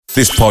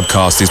This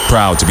podcast is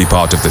proud to be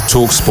part of the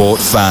TalkSport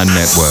Fan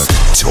Network.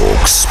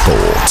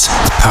 TalkSport.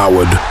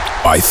 Powered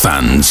by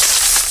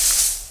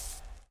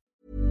fans.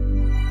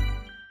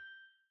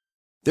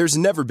 There's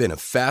never been a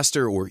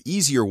faster or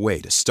easier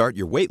way to start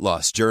your weight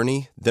loss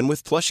journey than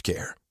with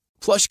PlushCare.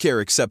 PlushCare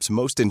accepts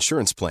most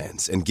insurance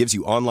plans and gives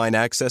you online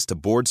access to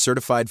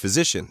board-certified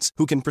physicians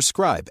who can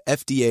prescribe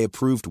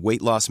FDA-approved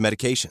weight loss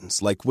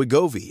medications like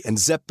Wegovy and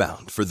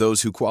Zepbound for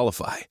those who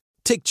qualify.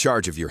 Take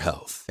charge of your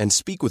health and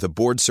speak with a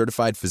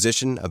board-certified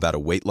physician about a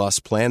weight loss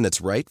plan that's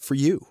right for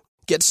you.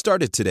 Get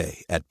started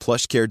today at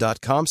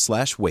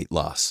plushcare.com/weight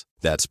loss.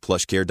 That's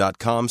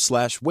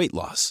plushcare.com/weight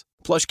loss.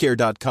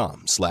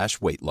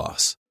 plushcare.com/weight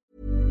loss.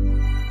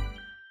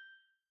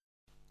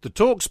 The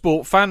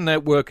TalkSport Fan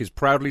Network is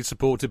proudly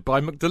supported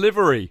by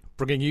McDelivery,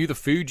 bringing you the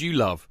food you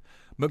love.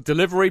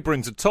 McDelivery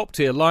brings a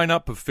top-tier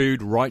lineup of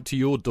food right to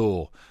your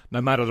door.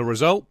 No matter the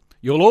result,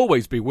 you'll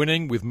always be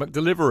winning with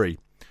McDelivery.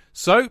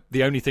 So,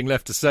 the only thing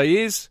left to say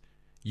is,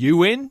 you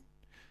win?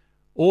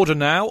 Order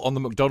now on the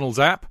McDonald's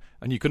app,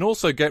 and you can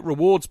also get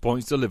rewards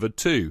points delivered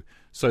too,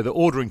 so that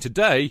ordering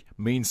today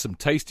means some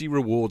tasty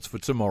rewards for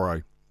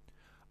tomorrow.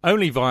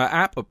 Only via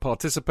app at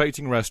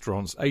participating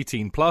restaurants.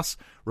 18+,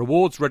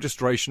 rewards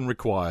registration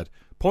required.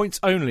 Points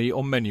only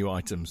on menu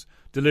items.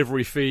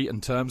 Delivery fee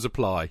and terms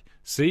apply.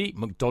 See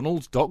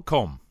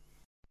mcdonalds.com.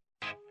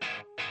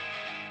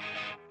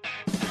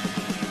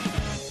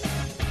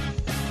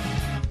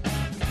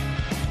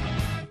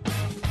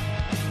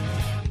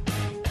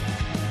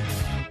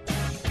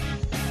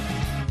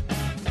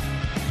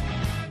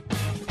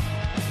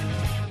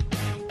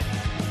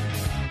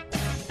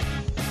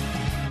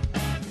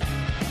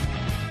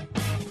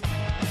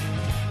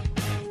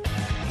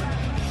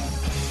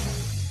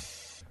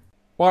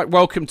 Right,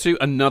 welcome to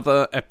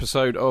another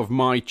episode of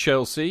My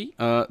Chelsea.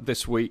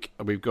 This week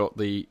we've got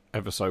the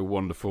ever so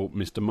wonderful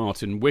Mr.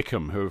 Martin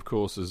Wickham, who, of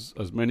course,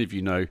 as many of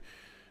you know,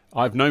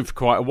 I've known for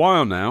quite a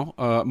while now.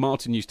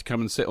 Martin used to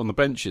come and sit on the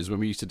benches when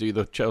we used to do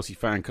the Chelsea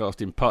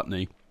Fancast in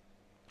Putney.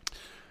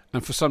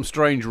 And for some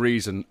strange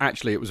reason,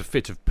 actually it was a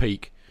fit of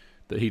pique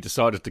that he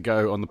decided to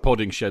go on the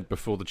podding shed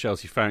before the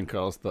Chelsea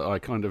Fancast, that I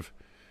kind of,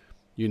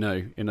 you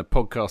know, in a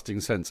podcasting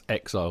sense,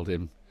 exiled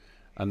him.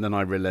 And then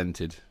I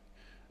relented.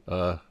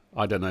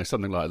 I don't know,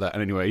 something like that.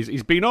 And anyway,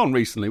 he's been on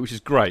recently, which is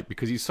great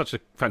because he's such a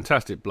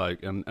fantastic bloke,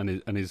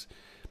 and his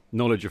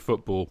knowledge of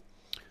football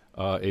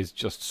is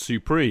just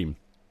supreme.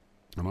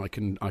 And I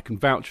can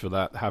vouch for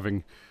that,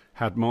 having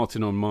had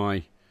Martin on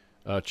my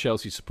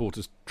Chelsea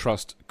Supporters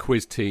Trust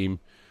quiz team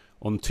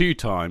on 2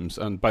 times,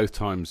 and both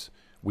times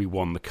we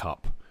won the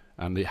cup,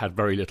 and it had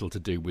very little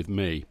to do with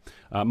me.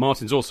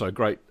 Martin's also a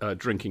great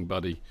drinking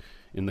buddy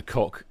in the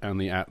Cock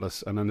and the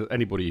Atlas, and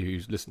anybody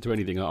who's listened to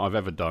anything that I've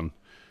ever done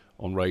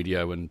on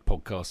radio and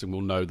podcasting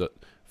will know that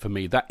for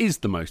me that is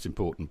the most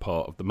important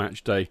part of the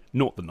match day,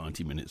 not the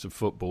 90 minutes of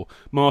football.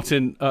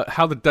 Martin,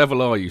 how the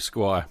devil are you,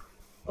 Squire?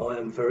 I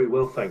am very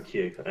well, thank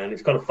you. And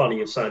it's kind of funny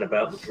you're saying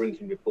about the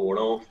drinking before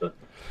and after.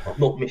 I've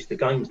not missed the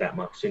games that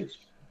much since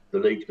the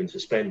league's been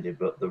suspended,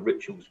 but the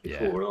rituals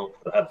before and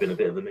after have been a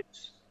bit of a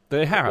mix.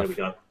 They have. There we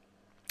go.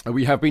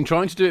 We have been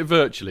trying to do it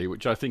virtually,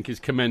 which I think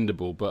is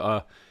commendable,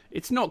 but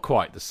it's not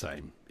quite the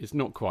same. It's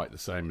not quite the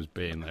same as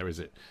being there, is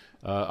it?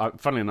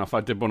 Funnily enough,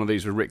 I did one of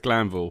these with Rick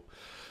Glanville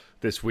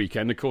this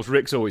weekend. Of course,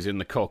 Rick's always in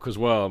the Cock as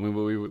well. I mean,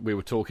 we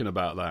were talking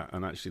about that,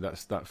 and actually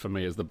that for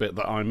me is the bit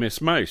that I miss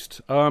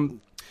most.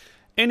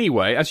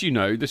 Anyway, as you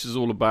know, this is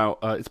all about,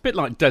 it's a bit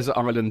like Desert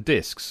Island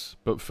Discs,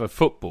 but for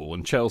football,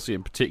 and Chelsea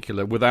in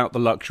particular, without the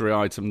luxury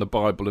item, the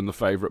Bible and the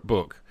favourite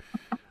book.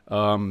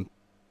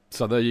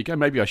 So there you go.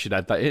 Maybe I should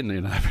add that in.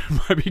 You know,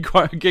 it might be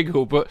quite a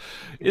giggle. But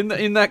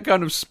in that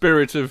kind of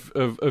spirit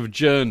of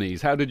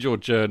journeys, how did your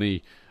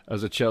journey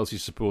as a Chelsea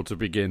supporter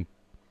begin?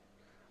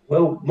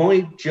 Well,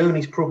 my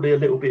journey's probably a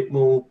little bit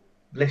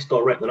less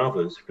direct than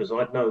others because I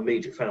had no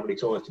immediate family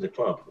ties to the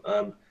club.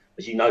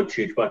 As you know,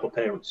 Chidge, both my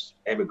parents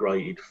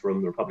emigrated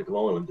from the Republic of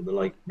Ireland in the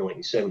late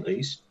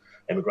 1970s,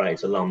 emigrated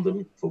to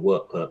London for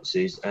work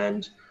purposes,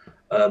 and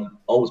I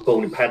was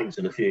born in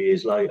Paddington a few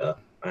years later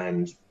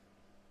and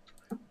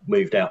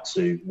moved out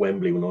to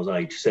Wembley when I was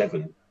age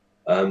 7.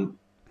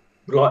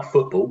 Like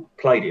football,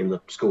 played it in the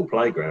school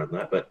playground and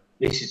that, but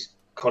this is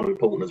kind of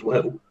important as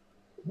well.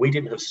 We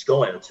didn't have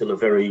Sky until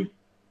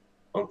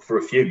for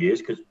a few years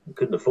because we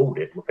couldn't afford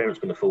it. My parents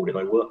couldn't afford it.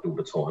 They worked all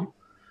the time.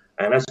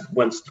 And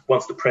once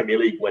the Premier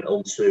League went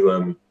on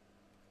to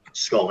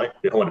Sky,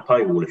 behind a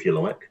paywall, if you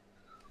like,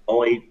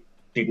 I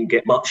didn't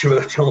get much of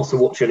a chance to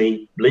watch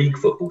any league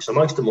football. So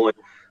most of the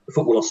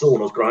football I saw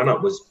when I was growing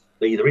up was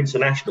either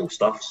international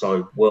stuff,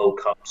 so World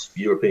Cups,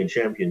 European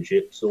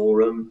Championships,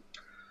 or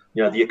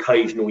the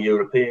occasional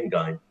European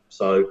game.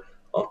 So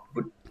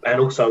and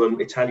also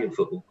Italian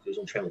football, because it was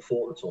on Channel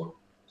 4 at the time.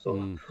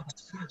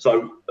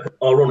 So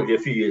ironically, a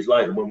few years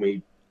later,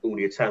 when all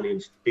the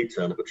Italians did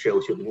turn up at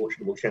Chelsea, I've been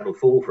watching them on Channel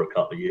 4 for a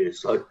couple of years,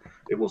 so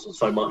it wasn't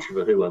so much of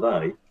a who are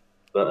they.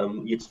 But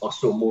I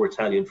saw more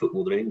Italian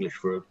football than English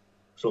for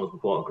as long as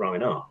I was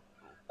growing up.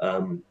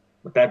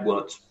 My dad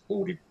worked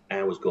all the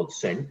hours God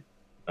sent,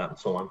 at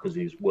the time because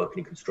he was working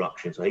in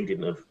construction, so he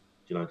didn't have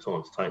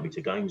time to take me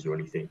to games or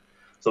anything.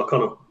 So I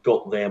kind of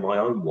got there my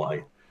own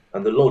way,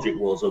 and the logic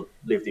was I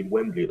lived in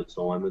Wembley at the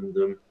time,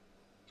 and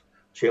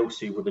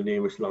Chelsea were the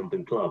nearest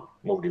London club.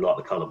 I already liked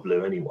the colour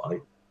blue anyway,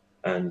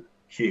 and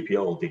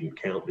QPR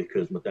didn't count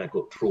because my dad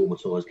got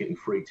traumatised getting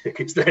free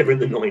tickets there in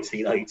the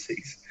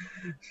 1980s.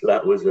 So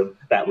that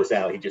was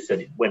how he just said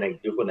it when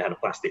they had a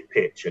plastic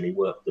pitch and he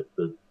worked at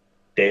the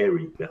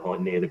dairy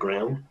behind near the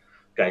ground,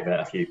 gave out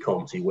a few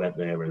comps. He went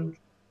there and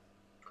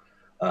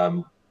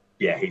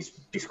his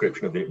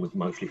description of it was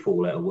mostly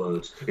 4-letter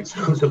words in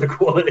terms of the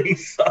quality.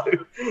 So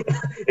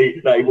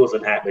he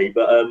wasn't happy.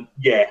 But I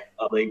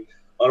mean,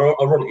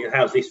 ironically,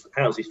 how's this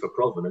for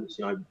Provenance?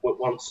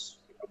 Once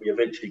we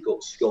eventually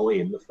got Sky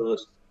in, the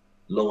first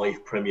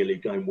live Premier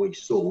League game we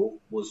saw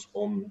was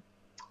on,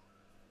 I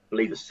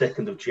believe, the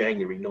 2nd of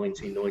January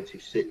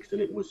 1996,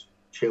 and it was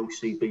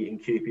Chelsea beating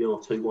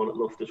QPR 2-1 at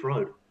Loftus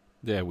Road.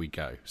 There we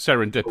go.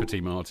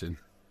 Serendipity, Martin.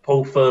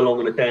 Paul Furlong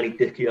and a Danny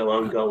Dichio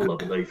own goal, I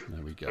believe.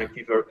 There we go.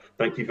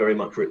 Thank you very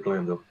much, Rick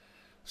Glanville.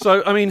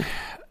 So, I mean,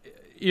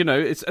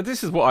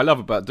 this is what I love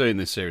about doing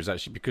this series,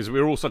 actually, because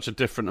we're all such a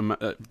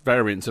different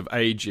variants of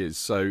ages.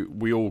 So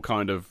we all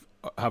kind of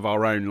have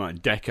our own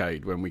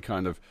decade when we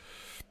kind of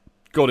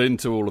got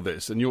into all of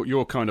this, and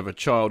you're kind of a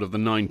child of the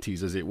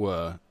 90s, as it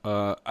were.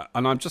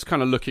 And I'm just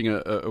kind of looking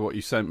at what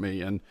you sent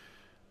me, and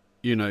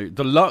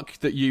the luck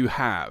that you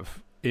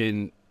have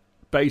in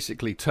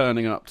basically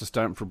turning up to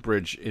Stamford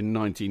Bridge in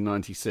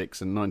 1996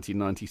 and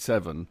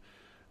 1997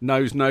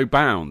 knows no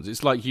bounds.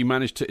 It's like you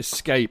managed to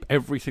escape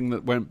everything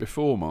that went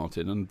before,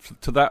 Martin, and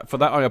for that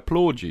I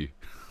applaud you.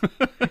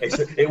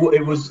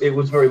 It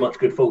was very much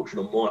good fortune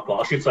on my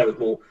part. I should say it was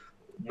more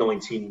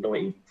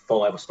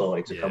 1995 I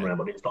started to come around,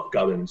 but I didn't start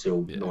going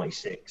until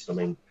 96. I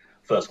mean,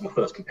 my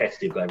first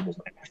competitive game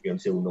wasn't actually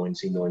until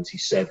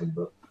 1997,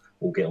 but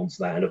we'll get onto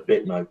that in a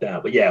bit, no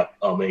doubt. But yeah,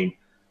 I mean,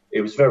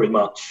 it was very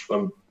much.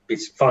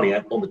 It's funny,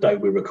 on the day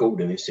we're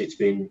recording this, it's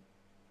been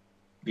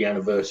the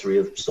anniversary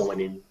of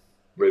signing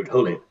Ruud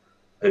Gullit,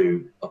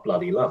 who I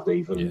bloody loved.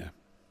 Even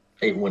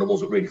when I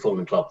wasn't really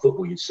following club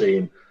football, you'd see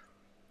him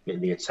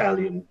in the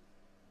Italian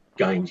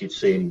games, you'd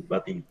see him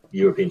at the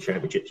European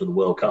Championships or the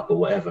World Cup or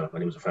whatever,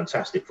 and he was a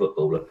fantastic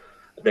footballer.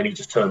 And then he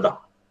just turned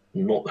up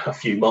not a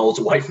few miles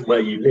away from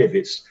where you live.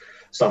 It's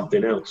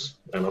something else,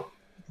 and I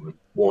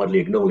widely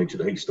acknowledge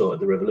that he started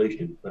the revolution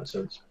in that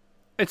sense.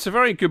 It's a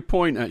very good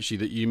point, actually,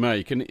 that you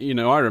make. And,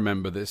 I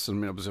remember this,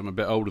 and obviously I'm a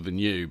bit older than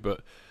you,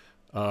 but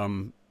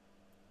the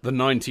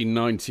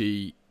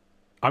 1990...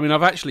 I mean,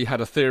 I've actually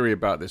had a theory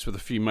about this with a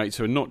few mates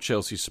who are not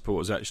Chelsea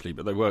supporters, actually,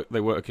 but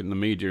they work in the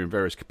media in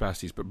various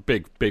capacities, but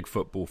big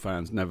football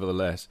fans,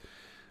 nevertheless.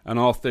 And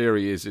our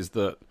theory is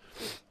that,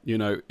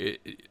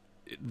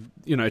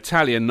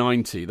 Italia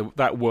 90,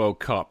 that World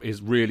Cup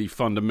is really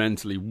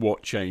fundamentally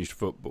what changed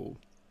football.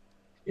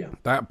 Yeah.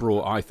 That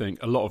brought, I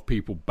think, a lot of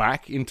people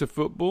back into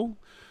football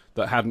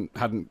that hadn't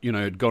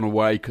had gone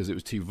away because it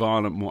was too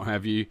violent and what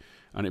have you,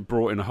 and it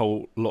brought in a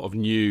whole lot of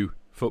new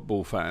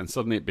football fans.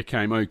 Suddenly it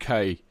became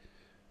okay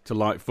to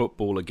like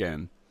football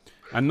again.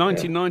 And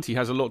 1990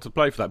 has a lot to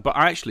play for that. But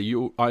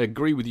actually, I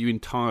agree with you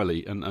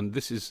entirely, and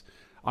this is,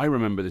 I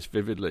remember this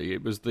vividly.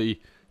 It was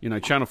the,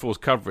 Channel 4's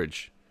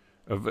coverage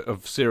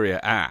of Serie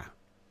A,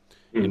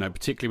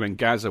 particularly when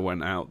Gaza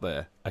went out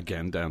there,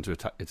 again, down to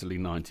Italy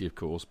 90, of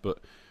course, but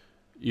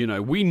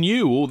we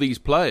knew all these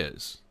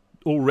players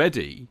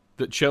already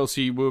that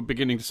Chelsea were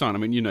beginning to sign. I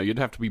mean, you'd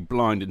have to be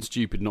blind and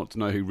stupid not to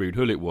know who Ruud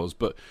Gullit was,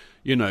 but,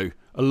 a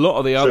lot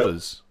of the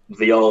others...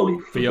 Vialli,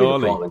 for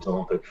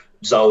example.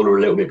 Zola a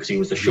little bit because he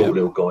was the short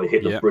little guy. He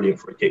hit the brilliant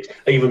free kicks.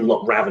 Even like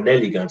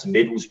Ravanelli going to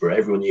Middlesbrough,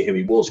 everyone knew who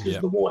he was because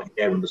of the white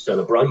hair and the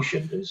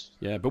celebration.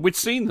 Yeah, but we'd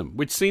seen them.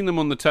 We'd seen them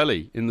on the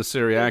telly in the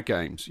Serie A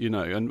games,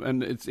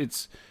 and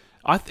it's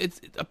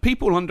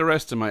people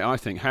underestimate, I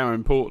think, how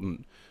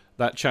important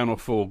that Channel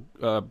 4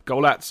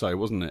 Golazzo,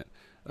 wasn't it?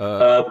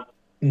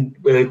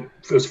 It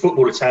was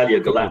Football Italia,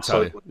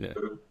 Golazzo.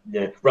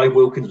 Ray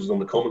Wilkins was on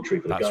the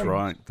commentary for the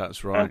game.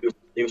 That's right.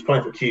 He was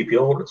playing for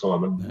QPR at the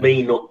time, and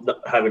me not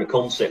having a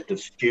concept of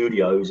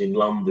studios in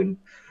London,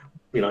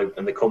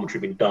 and the commentary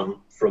being done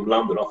from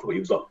London, I thought he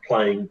was like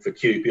playing for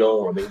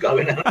QPR and then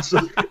going out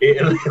to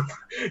Italy.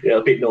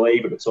 A bit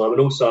naive at the time. And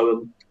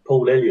also,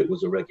 Paul Elliott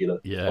was a regular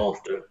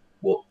after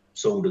what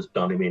Saunders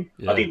done him in.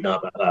 I didn't know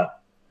about that.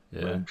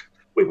 Yeah.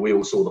 We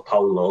all saw the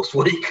poll last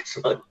week.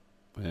 So.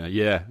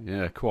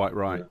 Yeah, quite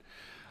right. Yeah.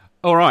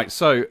 All right,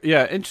 so,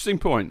 interesting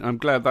point. I'm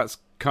glad that's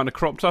kind of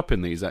cropped up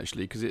in these,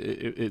 actually, because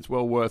it's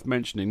well worth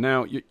mentioning.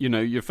 Now,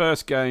 your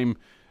first game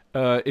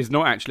is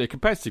not actually a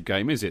competitive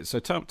game, is it? So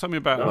tell me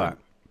about that.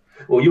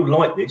 Well, you'll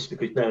like this,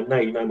 because now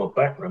you know my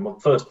background. My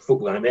first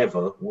football game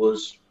ever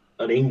was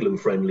an England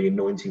friendly in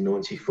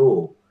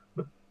 1994.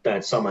 My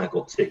dad somehow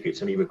got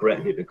tickets, and he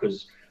regretted it,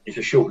 because this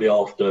was shortly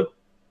after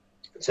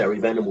Terry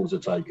Venables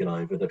had taken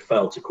over. They'd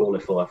failed to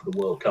qualify for the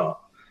World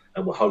Cup,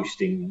 and were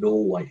hosting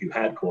Norway, who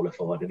had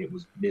qualified, and it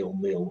was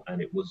 0-0,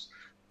 and it was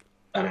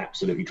an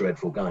absolutely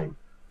dreadful game.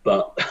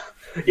 But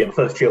yeah, my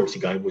first Chelsea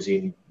game was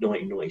in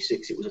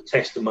 1996. It was a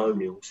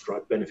testimonial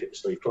stroke benefit for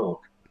Steve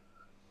Clarke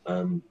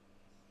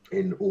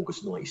in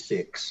August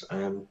 96.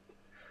 And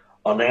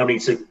I now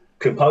need to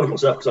compose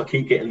myself because I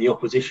keep getting the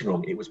opposition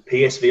wrong. It was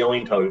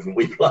PSV Eindhoven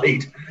we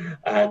played,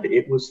 and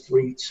it was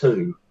 3-2.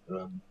 Do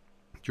you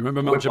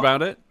remember much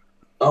about it?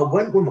 I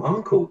went with my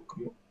uncle.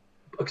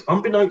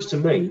 Unbeknownst to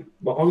me,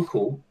 my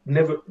uncle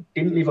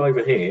didn't live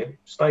over here,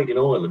 stayed in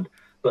Ireland,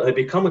 but had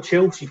become a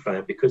Chelsea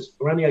fan because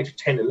around the age of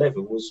 10,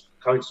 11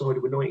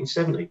 coincided with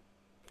 1970.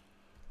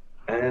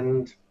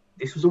 And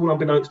this was all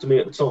unbeknownst to me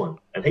at the time.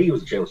 And he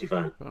was a Chelsea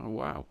fan. Oh,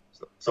 wow.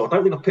 So I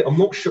don't think I'm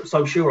not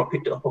so sure I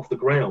picked it up off the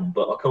ground,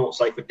 but I can't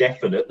say for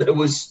definite there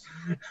was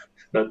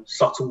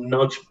subtle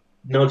nudge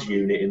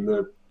unit in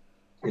the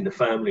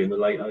family in the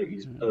late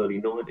 80s,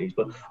 early 90s.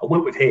 But I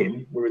went with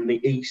him. We're in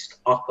the East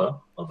Upper,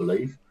 I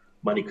believe,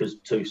 mainly because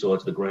two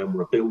sides of the ground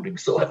were a building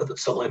site at the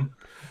time.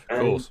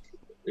 And, of course.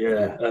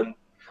 Yeah.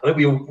 I think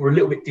we were a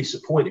little bit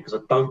disappointed because I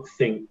don't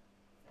think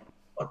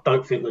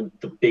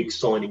the big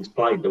signings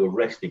played. They were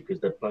rested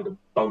because they played a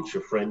bunch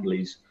of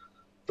friendlies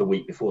the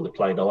week before. They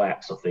played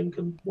Ajax, I think,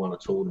 and won a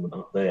tournament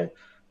up there.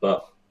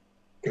 But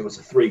it was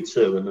a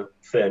 3-2 and a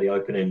fairly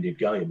open-ended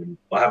game. And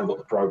I haven't got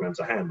the programme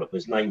to hand, but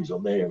there's names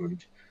on there,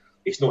 and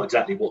it's not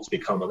exactly what's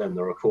become of them.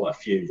 There are quite a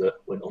few that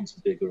went on to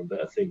bigger and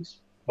better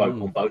things,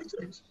 on both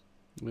teams.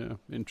 Yeah,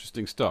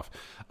 interesting stuff.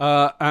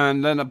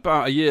 And then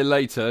about a year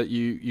later,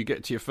 you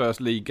get to your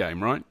first league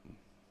game, right?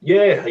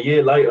 Yeah, a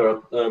year later,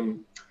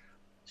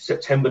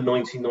 September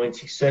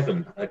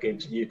 1997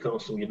 against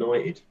Newcastle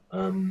United.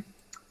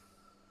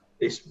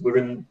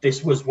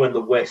 This was when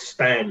the West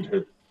Stand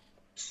the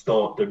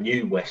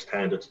new West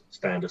Stand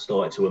had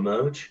started to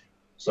emerge.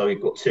 So he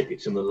got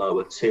tickets in the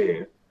lower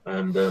tier,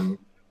 and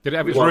did it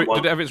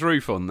have its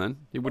roof on then?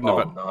 It wouldn't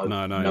have.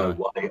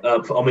 No way.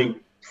 I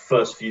mean,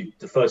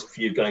 the first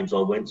few games I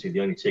went to, the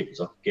only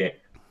tickets I could get,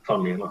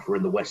 funnily enough, were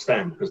in the West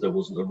Stand because there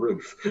wasn't a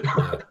roof.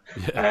 Yeah.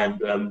 And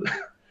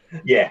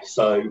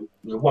so it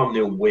was a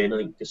 1-0 win. I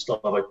think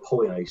Gustavo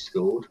Poyet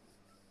scored.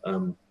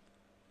 And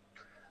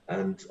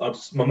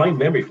my main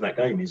memory from that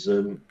game is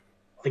I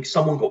think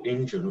someone got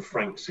injured and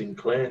Frank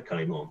Sinclair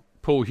came on.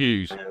 Paul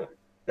Hughes.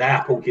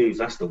 Paul Hughes,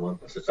 that's the one.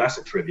 That's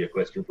a trivia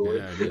question for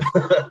you.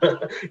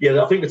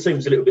 Yeah, I think the team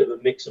was a little bit of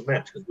a mix and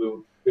match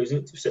because it was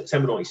in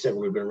September 97.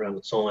 We've been around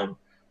the time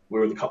we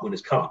were in the Cup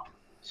Winners' Cup,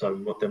 so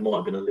there might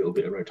have been a little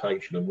bit of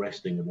rotation and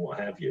resting and what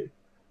have you.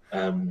 I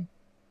don't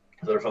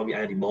know if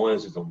Andy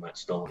Myers is on that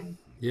starting.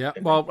 Yeah,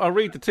 well, I'll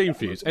read the team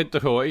for you. It's Ed de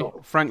Hoy,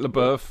 Frank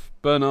Leboeuf,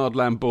 Bernard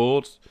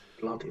Lambord,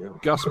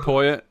 Gus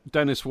Poyet,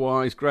 Dennis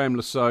Wise, Graham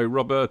Lasso,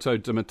 Roberto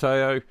Di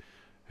Matteo,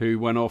 who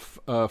went off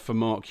for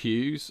Mark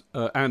Hughes,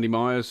 Andy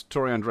Myers,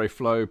 Torre Andre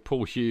Flo,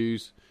 Paul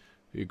Hughes,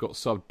 who got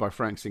subbed by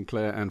Frank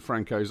Sinclair, and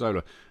Franco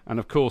Zola. And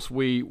of course,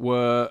 we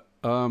were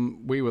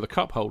the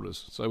cup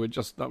holders. So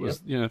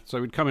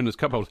so we'd come in as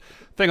cup holders.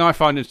 Thing I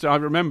find is, I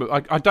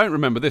don't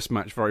remember this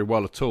match very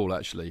well at all,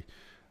 actually.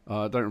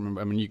 I don't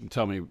remember. I mean, you can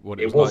tell me what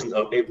it was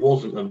like. It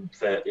wasn't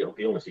unfair. I'll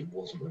be honest, it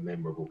wasn't a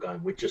memorable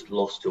game. We just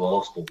lost to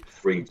Arsenal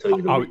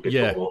 3-2 the week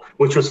before,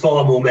 which was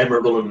far more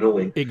memorable and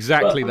annoying.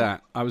 Exactly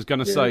that. I was going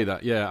to say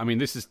that. Yeah, I mean,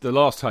 this is the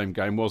last home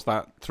game was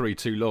that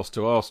 3-2 loss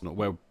to Arsenal,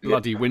 where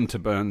bloody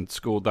Winterburn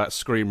scored that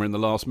screamer in the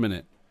last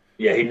minute.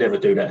 Yeah, he'd never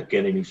do that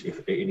again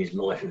in his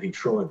life if he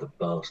tried, the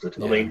bastard.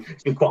 Yeah. I mean,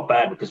 it's been quite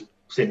bad because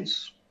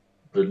since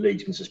the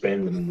league's been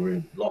suspended and we're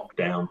in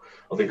lockdown,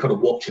 I've been kind of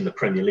watching the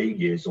Premier League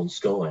years on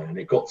Sky, and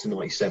it got to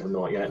 97,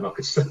 98, and I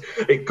could see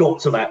it got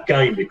to that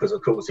game because,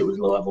 of course, it was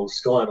live on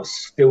Sky, and I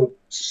still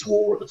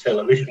swore at the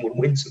television when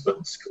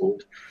Winterburn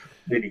scored,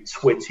 nearly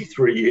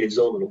 23 years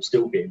on, and I'm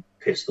still getting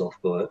pissed off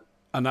by it.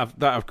 And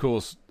that of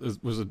course,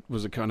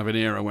 was a kind of an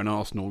era when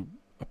Arsenal,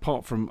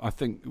 apart from, I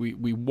think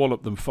we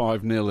walloped them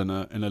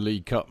 5-0 in a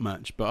League Cup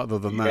match, but other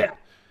than that.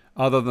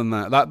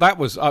 That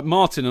was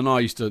Martin and I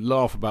used to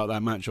laugh about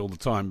that match all the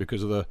time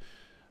because of the,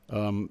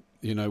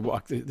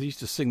 they used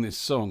to sing this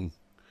song.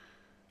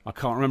 I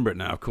can't remember it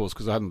now, of course,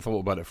 because I hadn't thought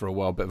about it for a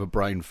while. Bit of a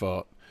brain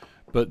fart,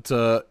 but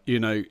that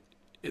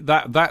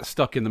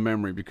stuck in the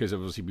memory because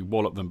obviously we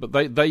walloped them.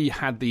 But they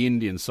had the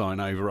Indian sign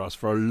over us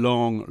for a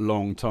long,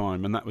 long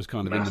time, and that was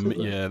kind of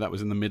that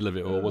was in the middle of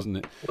it all, wasn't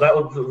it?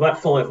 Well,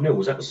 that 5-0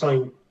 was that the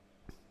same.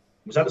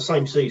 Was that the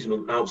same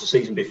season? That was the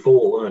season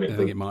before, weren't it? I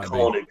think it might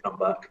be. Come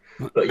back.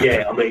 But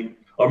yeah, I mean,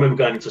 I remember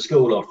going into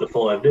school after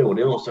 5-0 and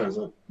the Arsenal was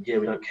like, yeah,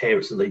 we don't care,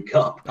 it's the League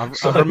Cup. I've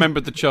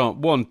remembered the chant,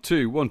 1,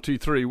 2, 1, 2,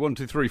 3, 1,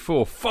 2, 3,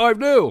 4,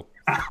 5-0.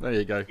 There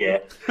you go. Yeah,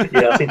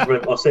 I think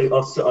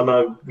I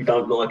know we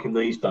don't like him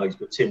these days,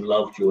 but Tim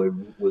Lovejoy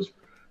was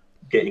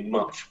getting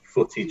much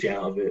footage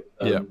out of it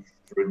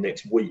for the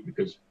next week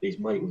because his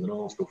mate was an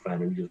Arsenal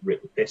fan and he just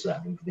ripped the piss out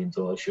of him for the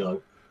entire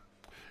show.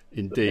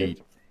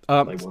 Indeed.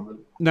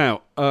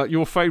 Now,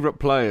 your favourite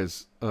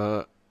players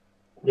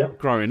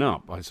growing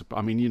up,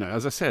 I mean,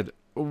 as I said,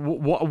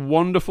 what a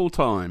wonderful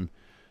time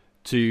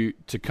to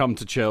come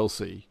to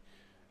Chelsea.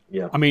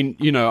 Yeah. I mean,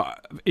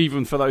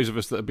 even for those of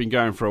us that have been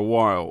going for a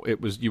while,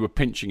 you were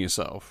pinching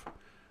yourself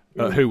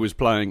who was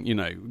playing. You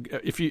know,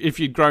 if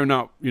you'd grown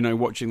up, you know,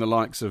 watching the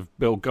likes of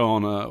Bill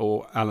Garner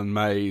or Alan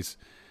Mays,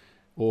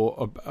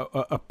 or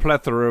a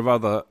plethora of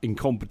other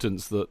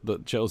incompetents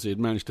that Chelsea had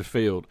managed to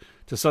field,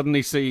 to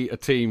suddenly see a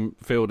team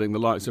fielding the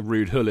likes of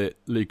Ruud Gullit,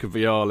 Luca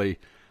Vialli,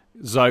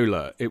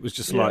 Zola, it was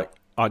just like,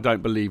 I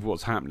don't believe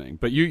what's happening.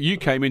 But you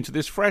came into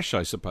this fresh,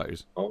 I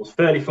suppose. I was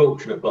fairly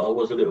fortunate, but I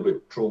was a little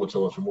bit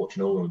traumatised from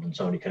watching Holland and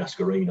Tony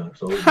Cascarino.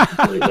 So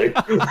I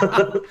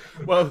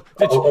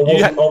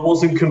wasn't I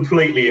wasn't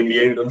completely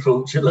immune,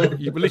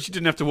 unfortunately. At least you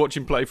didn't have to watch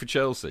him play for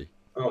Chelsea.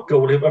 Oh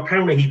God!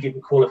 Apparently he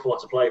didn't qualify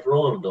to play for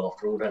Ireland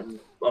after all that.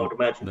 I would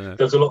imagine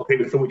there's a lot of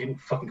people who thought he didn't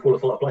fucking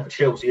qualify to play for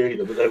Chelsea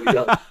either. But there we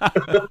go.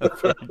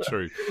 Very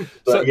true.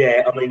 But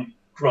yeah, I mean,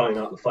 growing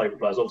up, the favourite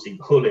players obviously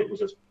Gullit was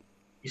just.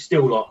 You're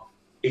still like,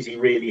 is he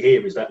really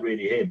here? Is that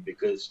really him?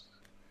 Because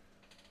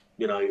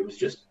you know, it was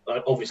just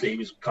obviously he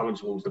was coming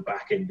towards the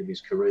back end of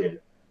his career.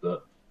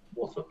 But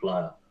what a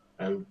player!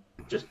 And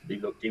just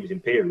he was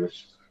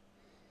imperious.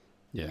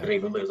 Yeah. And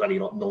even though he was only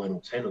like 9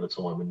 or 10 at the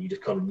time, and you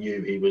just kind of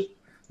knew he was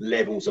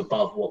levels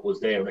above what was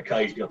there, and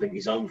occasionally I think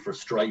his own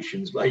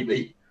frustrations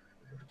maybe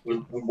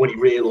when he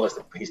realised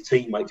that his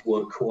teammates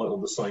weren't quite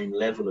on the same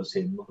level as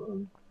him,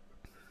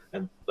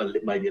 and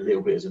maybe a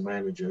little bit as a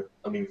manager.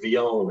 I mean,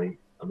 Vialli,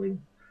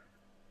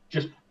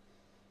 just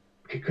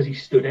because he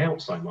stood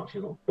out so much,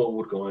 he's not a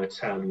bald guy,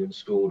 Italian,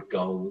 scored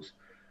goals,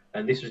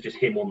 and this was just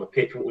him on the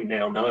pitch. What we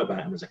now know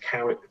about him as a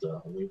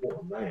character, I mean,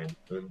 what a man!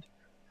 And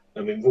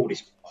I mean, with all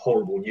this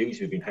horrible news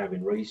we've been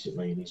having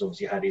recently, and he's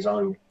obviously had his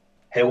own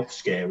health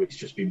scare, it's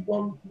just been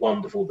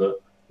wonderful that,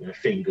 you know,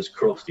 fingers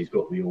crossed he's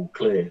got the all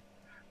clear.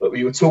 But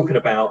we were talking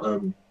about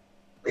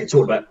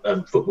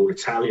Football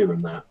Italia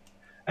and that,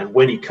 and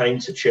when he came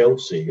to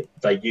Chelsea,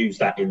 they used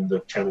that in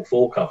the Channel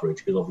 4 coverage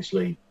because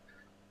obviously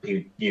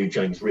he knew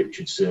James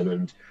Richardson,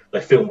 and I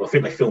think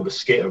they filmed a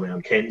skit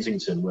around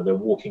Kensington where they're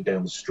walking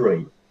down the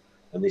street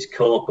and this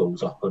car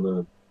pulls up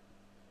and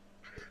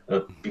a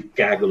big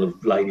gaggle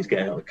of ladies get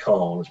out of the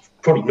car. It's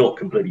probably not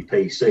completely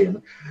PC,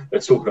 and they're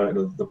talking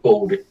about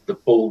the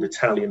bald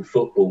Italian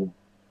football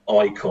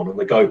icon, and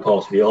they go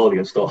past Vialli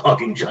and start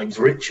hugging James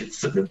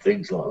Richardson and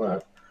things like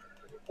that.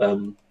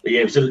 But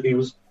yeah, it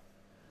was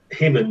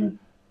him, and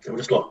they were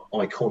just like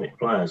iconic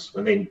players.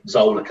 And then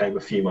Zola came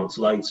a few months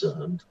later,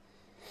 and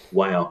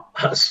wow,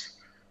 that's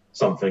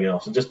something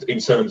else. And just in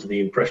terms of the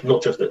impression,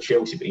 not just at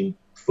Chelsea, but in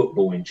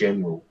football in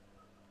general,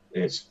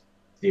 the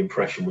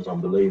impression was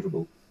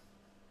unbelievable.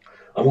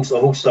 I've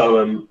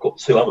also got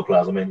two other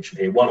players I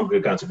mentioned here. One I'm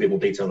going to go into a bit more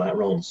detail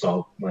later on, so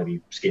I'll maybe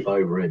skip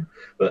over him.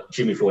 But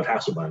Jimmy Floyd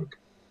Hasselbank,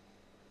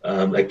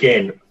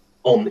 again,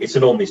 it's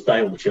an on this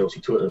day on the Chelsea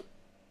Twitter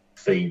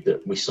feed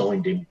that we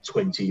signed him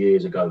 20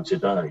 years ago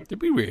today.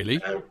 Did we really?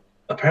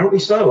 Apparently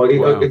so.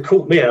 It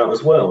caught me out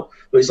as well.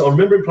 But I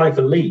remember him playing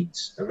for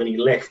Leeds, and then he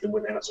left and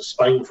went out to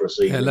Spain for a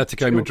season.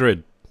 Atletico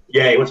Madrid.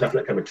 Yeah, he went to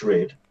Atletico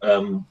Madrid.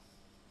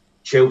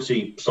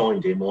 Chelsea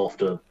signed him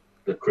after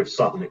the Chris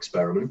Sutton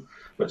experiment.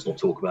 Let's not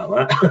talk about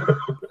that.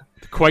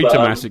 The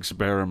Quatermass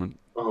experiment.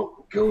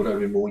 Oh, God,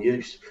 that'd be more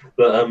use.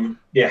 But,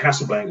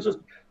 Hasselbank,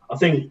 I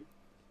think,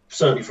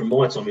 certainly from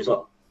my time, he's like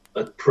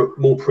a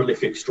more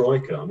prolific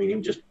striker. I mean, he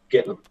would just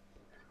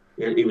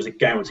he was a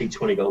guaranteed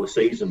 20-goal a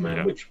season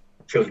man, which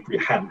Chelsea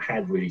hadn't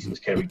had really since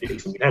Kerry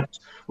Dixon.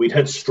 We'd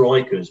had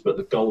strikers, but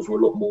the goals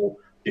were a lot more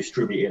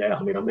distributed out.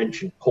 I mean, I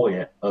mentioned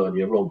Poyet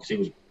earlier on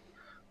because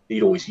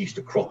he'd always used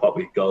to crop up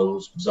with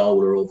goals.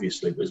 Zola,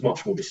 obviously, but it's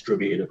much more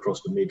distributed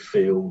across the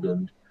midfield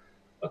and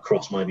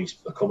across maybe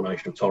a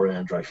combination of Torre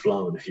Andre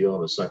Flo and a few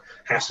others. So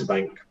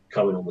Hasselbank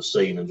coming on the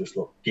scene and just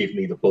like, give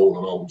me the ball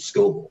and I'll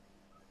score,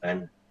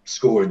 and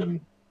scoring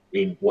them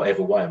in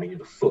whatever way. I mean, in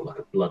a foot like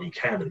a bloody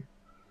cannon,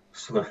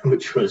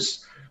 which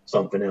was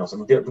something else.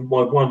 And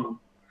my one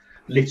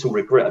little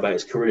regret about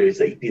his career is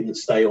that he didn't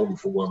stay on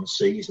for one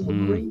season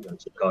when Mourinho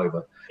took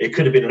over. It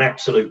could have been an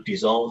absolute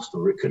disaster,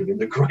 or it could have been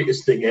the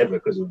greatest thing ever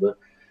because of the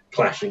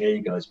clashing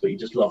egos. But you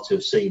just love to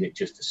have seen it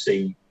just to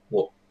see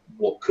what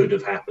could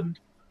have happened.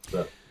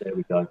 But there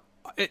we go.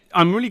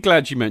 I'm really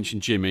glad you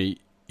mentioned Jimmy.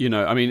 You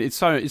know, I mean,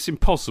 it's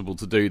impossible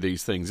to do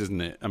these things,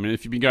 isn't it? I mean,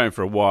 if you've been going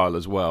for a while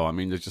as well, I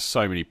mean, there's just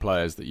so many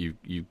players that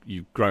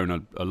you've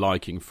grown a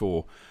liking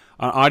for.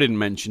 I didn't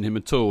mention him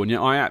at all, and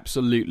yet I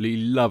absolutely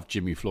loved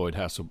Jimmy Floyd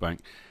Hasselbank.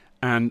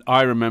 And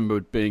I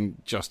remember being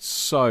just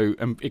so...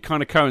 And it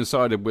kind of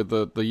coincided with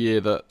the year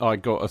that I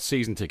got a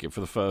season ticket for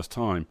the first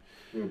time.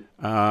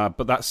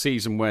 But that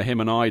season where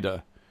him and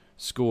Ida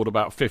scored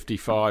about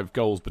 55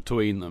 goals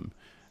between them.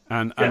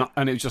 And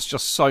it was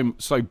just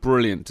so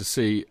brilliant to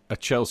see a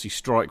Chelsea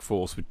strike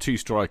force with two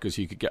strikers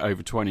who could get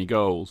over 20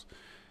 goals.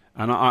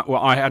 And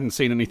I hadn't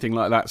seen anything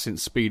like that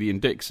since Speedy and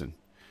Dixon.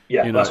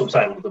 Yeah, that's what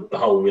I'm saying. The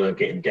whole,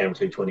 getting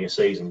guaranteed 20 a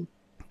season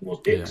was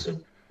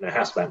Dixon. Yeah. Now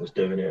Hasselbank was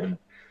doing it, and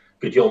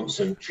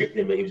Gudjohnsen chipped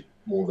him, but he was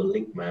more of a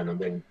link man, and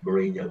then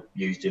Mourinho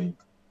used him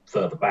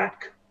further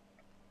back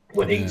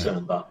when he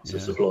turned up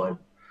to supply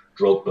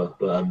Drogba.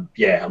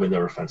 But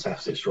they're a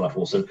fantastic strike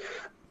force. And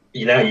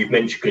you've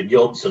mentioned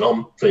Gudjohnsen.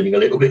 I'm feeling a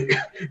little bit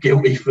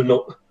guilty for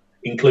not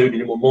included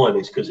him on my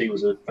list because he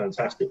was a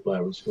fantastic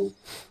player in school.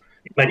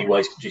 In many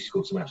ways, he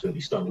scored some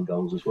absolutely stunning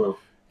goals as well.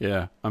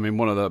 Yeah, I mean,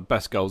 one of the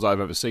best goals I've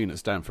ever seen at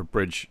Stamford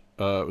Bridge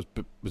was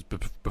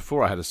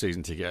before I had a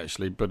season ticket,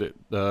 actually, but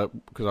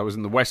because I was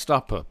in the West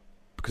Upper,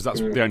 because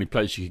that's the only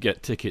place you could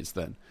get tickets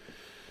then.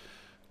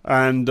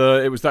 And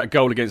it was that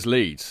goal against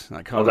Leeds.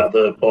 That kind of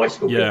the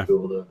bicycle. Yeah,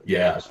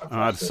 yeah.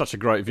 I had such a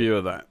great view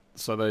of that.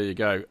 So there you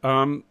go.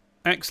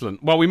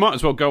 Excellent. Well, we might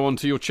as well go on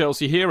to your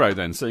Chelsea hero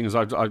then, seeing as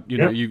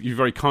you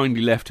very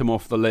kindly left him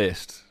off the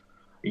list.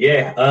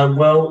 Yeah.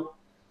 Well,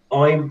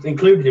 I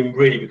included him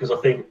really because I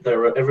think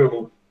everyone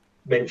will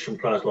mention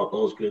players like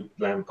Osgood,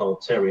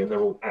 Lampard, Terry, and they're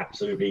all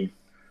absolutely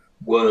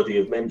worthy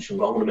of mention.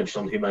 But I want to mention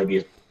someone who maybe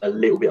is a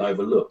little bit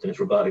overlooked, and it's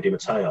Roberto Di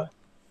Matteo.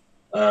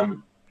 I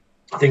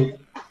think,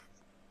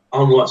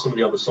 unlike some of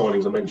the other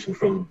signings I mentioned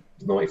from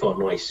 95,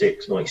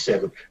 96,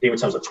 97, Di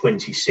Matteo's like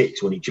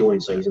 26 when he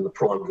joined, so he's in the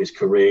prime of his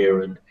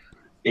career. And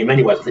in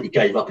many ways, I think he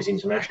gave up his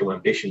international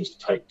ambitions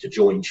to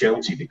join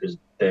Chelsea because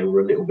they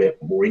were a little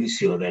bit more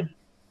insular then.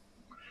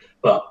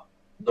 But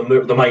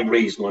the main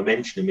reason I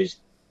mentioned him is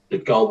the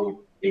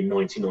goal in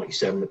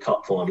 1997, the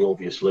cup final,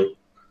 obviously.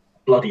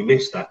 Bloody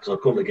missed that because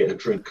I couldn't get a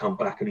drink, come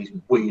back, and he's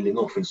wheeling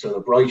off in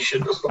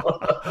celebration.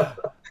 But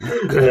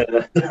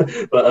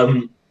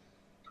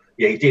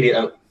he did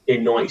it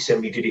in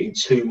 97. He did it in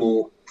two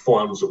more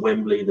finals at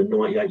Wembley, the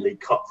 98 League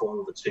Cup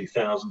final, the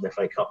 2000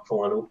 FA Cup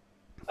final.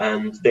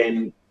 And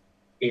then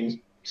in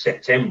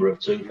September of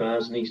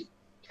 2000, he's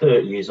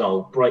 30 years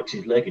old, breaks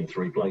his leg in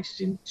three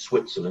places in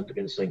Switzerland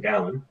against St.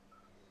 Gallen,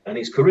 and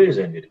his career's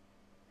ended.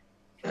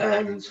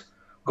 And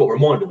got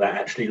reminded of that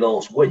actually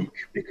last week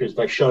because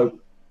they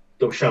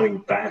were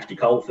showing that Ashley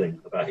Cole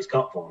thing about his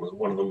cup finals.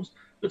 One of them's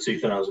the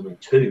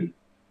 2002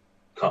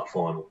 cup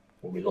final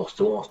when we lost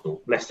to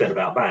Arsenal. Less said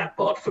about that,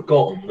 but I'd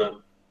forgotten that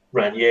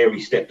Ranieri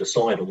stepped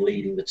aside on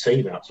leading the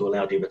team out to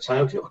allow Di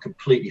Matteo to. I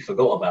completely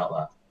forgot about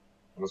that.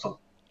 And I was like,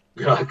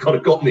 it kind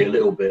of got me a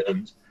little bit,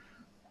 and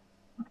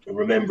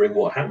remembering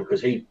what happened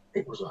because it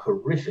was a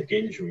horrific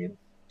injury and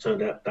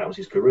turned out that was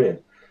his career.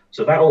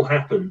 So that all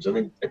happens, and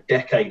then a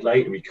decade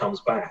later he comes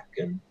back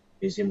and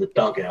is in the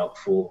dugout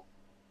for,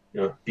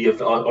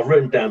 I've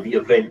written down the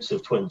events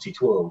of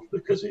 2012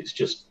 because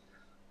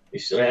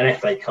it's an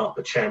FA Cup,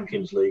 a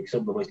Champions League, some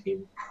of the most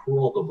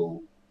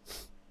improbable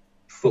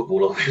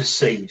football I've ever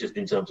seen, just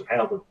in terms of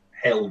how the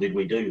hell did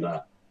we do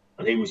that?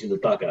 And he was in the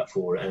dugout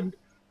for it, and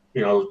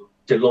I was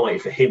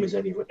delighted for him as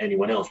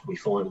anyone else. We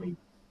finally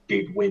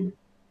did win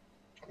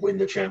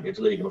the Champions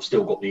League, and I've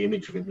still got the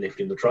image of him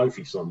lifting the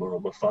trophy somewhere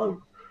on my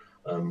phone.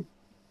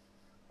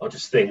 I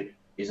just think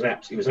he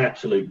was an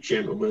absolute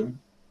gentleman.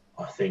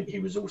 I think he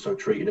was also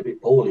treated a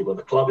bit poorly by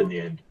the club in the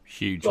end.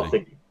 Hugely. I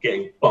think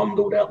getting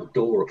bundled out the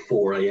door at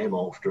 4 a.m.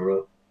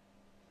 after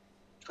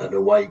an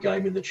away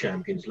game in the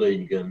Champions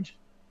League, and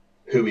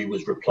who he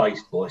was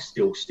replaced by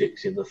still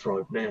sticks in the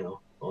throat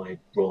now. I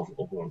rather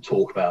want to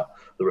talk about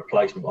the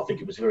replacement, but I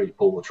think it was very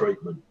poor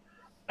treatment.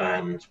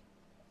 And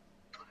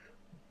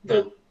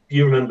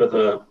you remember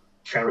the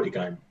charity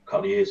game a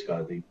couple of years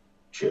ago,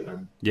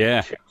 Chelsea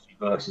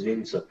versus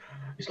Inter.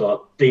 It's like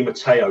Di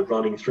Matteo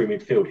running through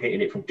midfield,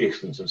 hitting it from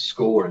distance and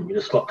scoring. You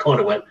just kind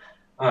of went,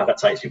 that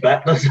takes me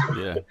back.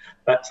 Yeah.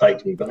 That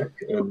takes me back.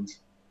 And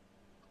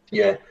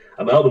my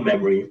other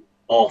memory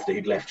after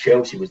he'd left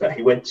Chelsea was that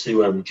he went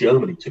to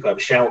Germany, took over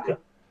Schalke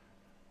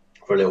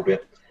for a little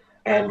bit,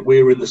 and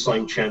we were in the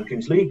same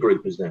Champions League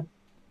group as them.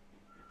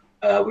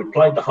 We'd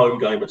played the home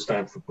game at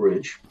Stamford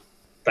Bridge.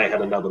 They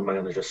had another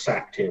manager,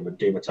 sacked him, and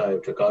Di Matteo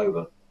took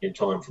over in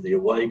time for the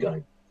away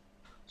game.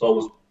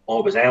 So I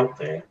was out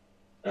there,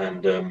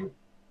 and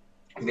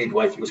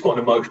midway through, it was quite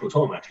an emotional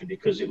time actually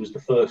because it was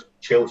the first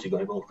Chelsea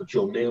game after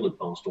John Neal had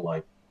passed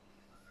away.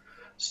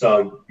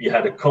 So you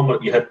had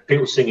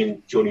people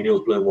singing Johnny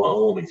Neal's Blue and White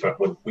Army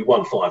when we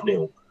won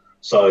 5-0.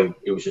 So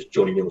it was just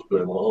Johnny Neal's Blue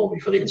and White Army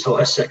for the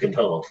entire second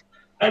half,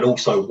 and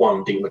also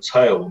one Di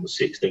Matteo on the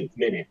 16th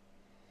minute.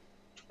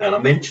 And I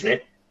mention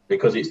it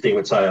because it's Di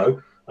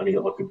Matteo, and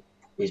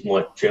he's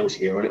my Chelsea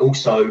hero, and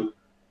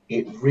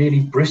it really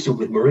bristled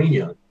with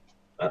Mourinho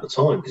at the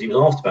time because he was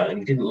asked about it and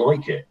he didn't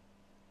like it.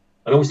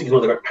 And I always think it's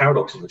one of the great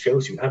paradoxes of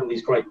Chelsea. We had all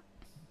these great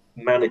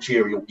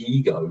managerial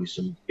egos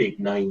and big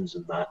names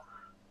and that.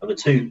 And the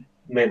two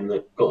men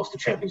that got us to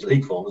Champions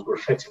League finals were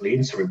effectively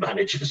interim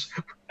managers,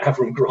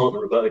 Avram Grant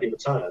and Roberto Di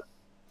Matteo.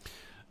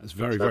 That's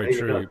very, very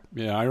true.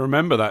 Yeah, I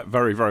remember that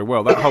very, very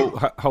well.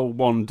 That whole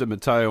one Di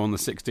Matteo on the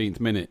 16th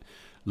minute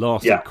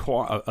lasted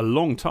quite a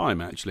long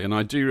time, actually. And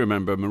I do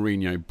remember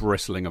Mourinho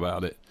bristling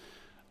about it.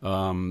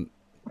 Because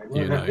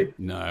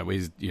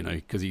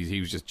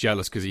he was just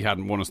jealous because he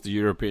hadn't won us the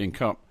European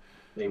Cup.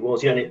 He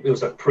was, and it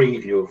was a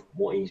preview of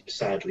what he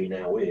sadly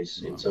now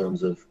is in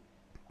terms of,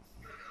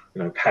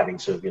 having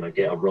to,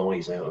 get a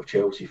rise out of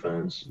Chelsea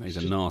fans. He's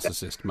a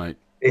narcissist, mate.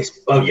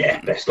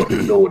 Best of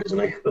ignored, isn't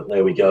he? But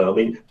there we go. I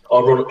mean,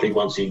 ironically,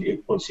 once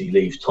he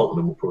leaves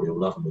Tottenham, we'll probably all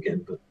love him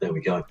again. But there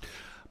we go.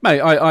 Mate,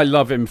 I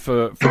love him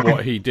for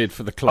what he did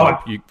for the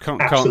club. You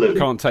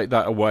can't take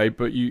that away,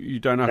 but you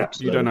don't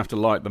have to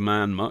like the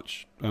man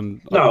much.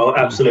 And no,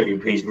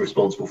 absolutely, he's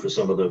responsible for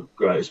some of the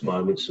greatest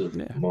moments of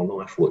my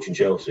life watching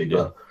Chelsea.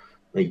 But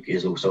he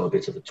is also a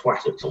bit of a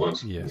twat at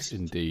times. Yes,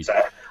 indeed.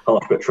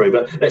 Half but true.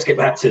 But let's get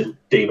back to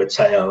Di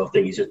Matteo. I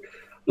think he's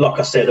like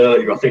I said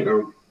earlier. I think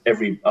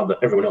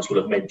everyone else would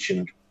have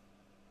mentioned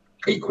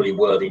equally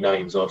worthy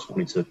names. I just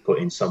wanted to put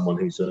in someone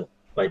who's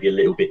maybe a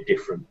little bit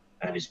different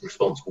and is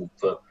responsible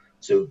for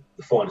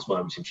the finest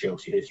moments in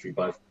Chelsea history,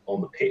 both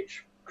on the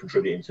pitch,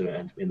 contributing to it,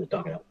 and in the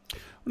dugout.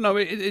 No,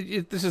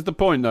 this is the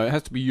point, though. It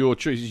has to be your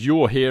choice,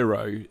 your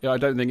hero. I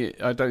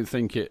don't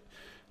think it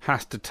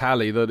has to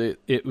tally that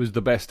it was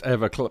the best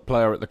ever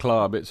player at the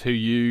club. It's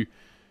who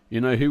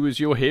who was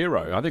your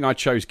hero. I think I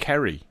chose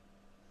Kerry.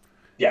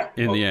 Yeah,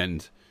 in the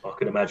end. I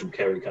can imagine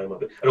Kerry came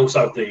up, and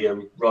also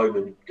the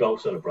Roman goal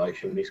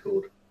celebration when he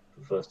scored for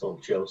the first time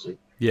for Chelsea.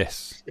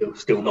 Yes,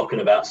 still knocking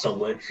about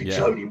somewhere.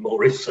 Jody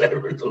Morris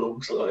there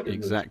alongside.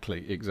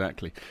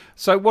 Exactly.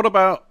 So, what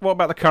about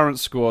the current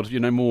squad?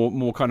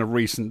 More kind of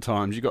recent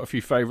times. You got a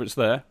few favourites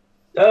there?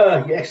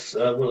 Yes.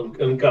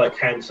 N'Golo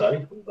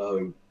Kante,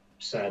 although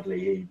sadly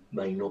he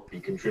may not be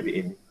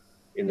contributing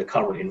in the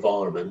current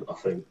environment. I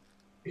think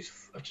he's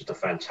just a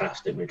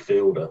fantastic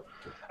midfielder.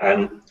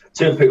 And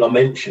two of the people I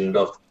mentioned,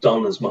 I've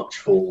done as much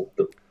for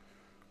the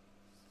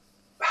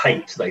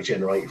hate they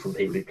generate from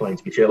people who claim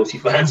to be Chelsea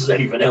fans as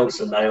anything else,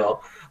 and they are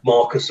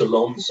Marcus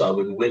Alonso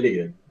and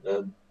Willian.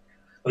 I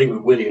think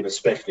with Willian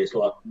especially, it's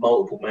like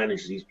multiple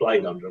managers he's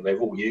played under, and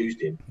they've all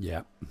used him.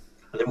 Yeah.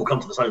 And they've all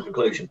come to the same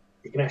conclusion.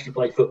 He can actually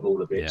play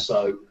football a bit. Yeah.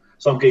 So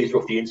some geezer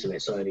off the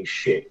internet saying he's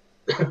shit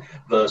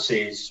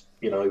versus,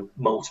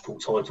 multiple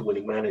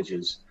title-winning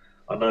managers.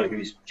 I know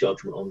whose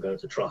judgment I'm going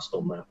to trust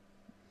on that.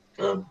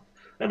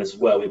 And as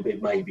well,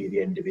 it may be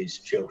the end of his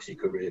Chelsea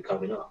career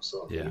coming up.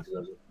 So I think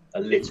there's a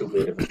little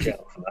bit of a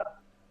shout for that.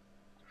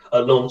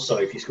 Alonso,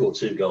 if you score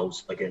 2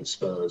 goals against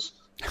Spurs,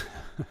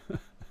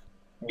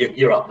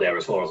 you're up there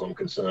as far as I'm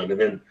concerned. And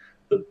then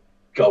the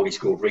goal he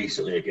scored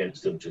recently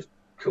against them just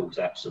caused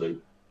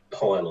absolute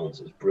pylons.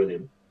 It was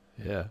brilliant.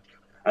 Yeah.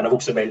 And I've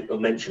also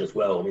mentioned as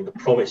well, the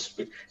promise,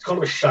 it's kind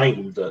of a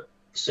shame that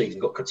the season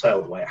got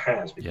curtailed the way it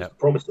has, because the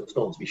promise that was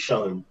starting to be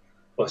shown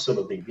by some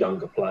of the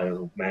younger players,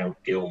 Mount,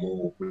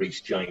 Gilmore,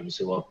 Reece James,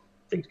 who I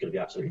think is going to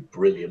be absolutely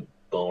brilliant,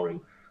 barring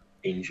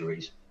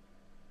injuries.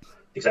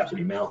 It's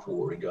absolutely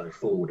mouthwatering going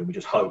forward, and we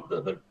just hope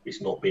that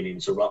it's not been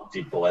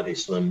interrupted by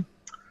this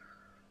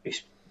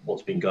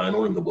what's been going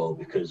on in the world,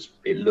 because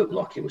it looked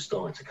like it was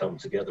starting to come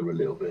together a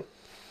little bit.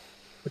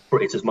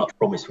 It's as much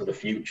promise for the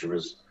future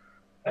as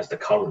the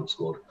current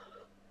squad.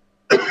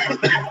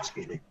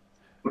 Excuse me.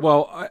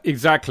 Well,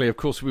 exactly. Of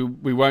course,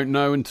 we won't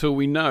know until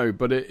we know,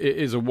 but it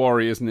is a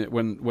worry, isn't it,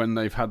 when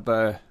they've had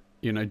their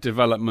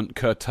development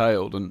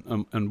curtailed,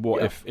 and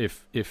what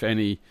if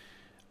any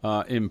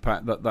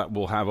impact that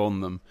will have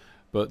on them.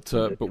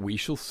 But we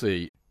shall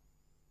see.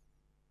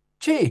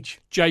 Chidge.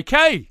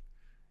 JK,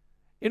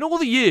 in all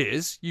the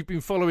years you've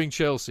been following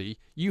Chelsea,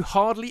 you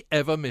hardly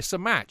ever miss a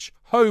match,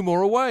 home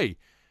or away.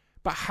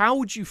 But how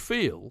would you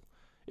feel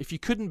if you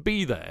couldn't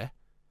be there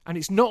and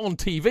it's not on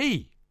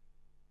TV?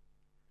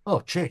 Oh,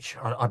 Chidge,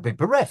 I'd be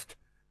bereft,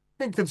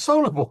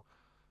 inconsolable.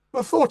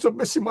 The thought of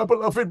missing my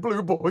beloved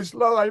Blue Boys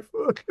live.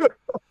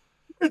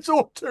 It's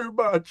all too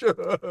much.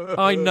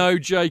 I know,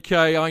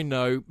 JK, I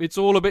know. It's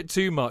all a bit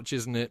too much,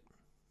 isn't it?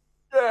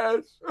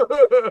 Yes.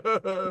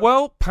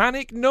 Well,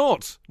 panic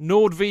not.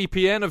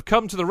 NordVPN have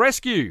come to the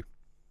rescue.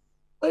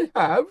 They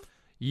have?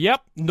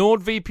 Yep,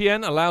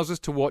 NordVPN allows us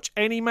to watch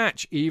any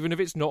match, even if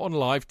it's not on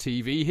live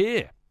TV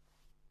here.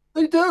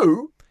 They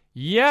do?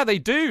 Yeah, they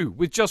do.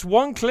 With just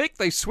one click,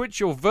 they switch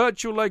your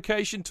virtual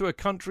location to a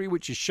country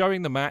which is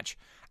showing the match,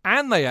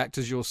 and they act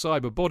as your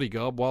cyber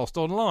bodyguard whilst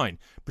online,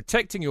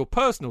 protecting your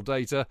personal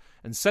data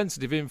and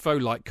sensitive info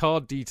like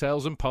card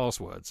details and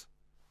passwords.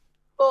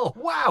 Oh,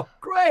 wow,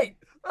 great.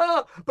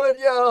 But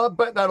I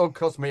bet that'll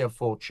cost me a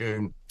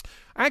fortune.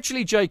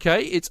 Actually,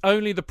 JK, it's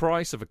only the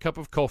price of a cup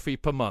of coffee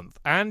per month,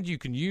 and you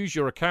can use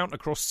your account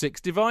across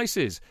 6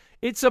 devices.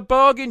 It's a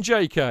bargain,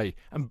 JK,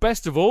 and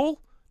best of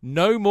all,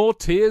 no more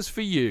tears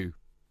for you.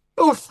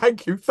 Oh,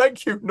 thank you,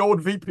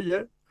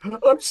 NordVPN.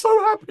 I'm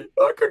so happy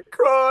I could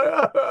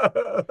cry.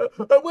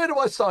 Where do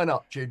I sign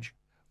up, Chidge?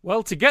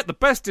 Well, to get the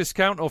best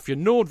discount off your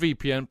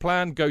NordVPN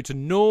plan, go to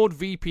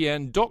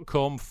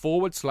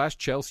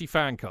nordvpn.com/Chelsea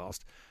Fancast.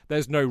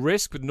 There's no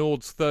risk with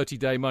Nord's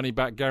 30-day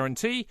money-back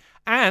guarantee,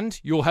 and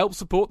you'll help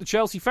support the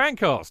Chelsea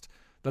Fancast.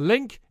 The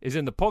link is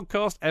in the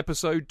podcast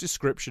episode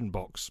description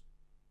box.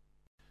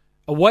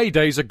 Away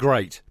days are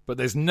great, but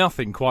there's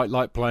nothing quite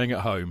like playing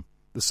at home.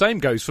 The same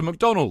goes for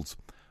McDonald's.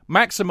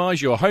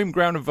 Maximise your home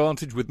ground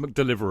advantage with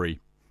McDelivery.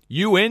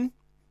 You in?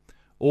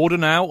 Order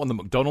now on the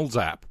McDonald's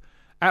app.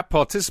 At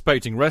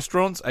participating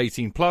restaurants,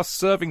 18 plus,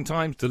 serving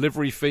times,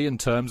 delivery fee and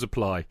terms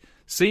apply.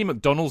 See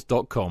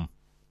mcdonalds.com.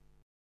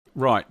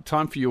 Right,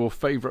 time for your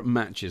favourite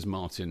matches,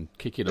 Martin.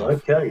 Kick it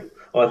off. Okay.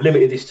 I've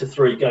limited this to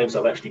 3 games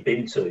I've actually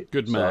been to.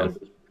 Good man.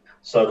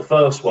 So the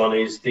first one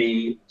is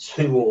the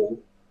 2-2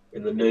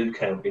 in the Nou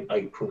Camp in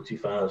April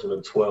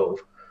 2012,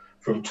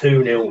 from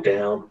 2-0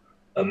 down,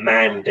 a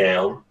man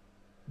down,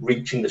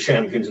 reaching the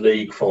Champions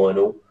League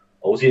final.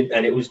 I was in,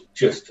 and it was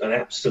just an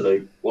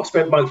absolute. Well, I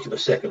spent most of the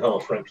second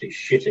half, frankly,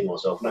 shitting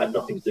myself. And that had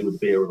nothing to do with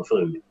the beer or the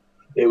food.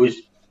 It was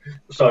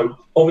so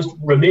obviously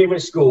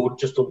Ramirez scored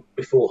just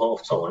before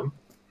half time.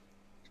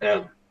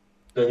 Then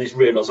this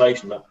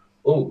realisation that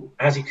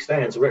as it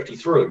stands, we're actually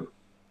through.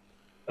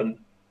 And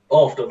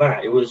after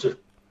that, it was just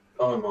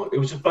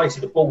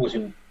basically the ball was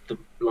in the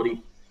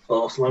bloody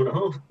Barcelona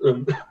half.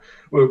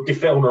 We were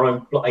defending our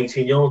own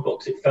 18-yard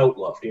box. It felt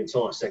like for the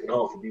entire second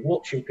half. We'd be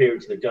watching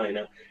periods of the game.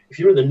 Now, if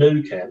you're in the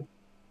Nou Camp,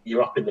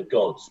 you're up in the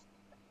gods,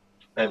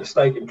 and the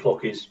stadium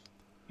clock is.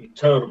 You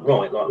turn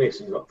right like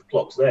this, and the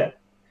clock's there,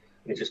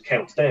 and it just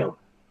counts down,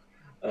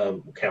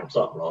 counts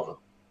up rather.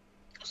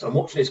 So I'm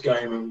watching this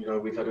game,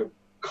 and we've had a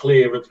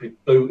clearance, we've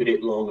booted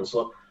it long, and it's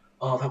like,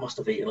 that must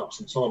have eaten up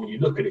some time. And you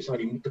look at it,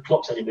 the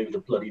clock's only moved a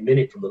bloody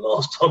minute from the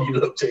last time you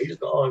looked at it. You just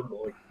go,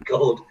 oh my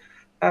God.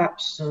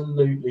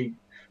 Absolutely.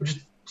 We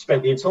just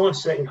spent the entire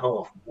second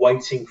half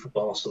waiting for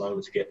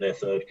Barcelona to get their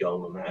third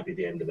goal, and that'd be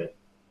the end of it.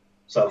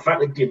 So the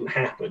fact that it didn't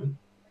happen,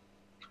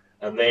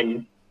 and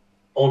then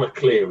on a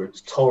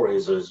clearance,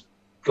 Torres has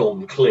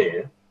gone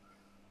clear.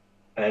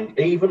 And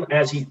even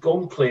as he's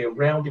gone clear,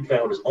 rounded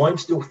Valdez, I'm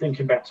still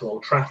thinking back to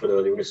Old Trafford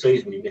earlier in the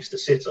season when he missed a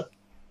sitter.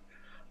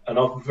 And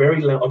I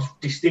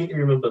distinctly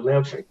remember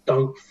loud saying,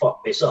 "Don't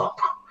fuck this up."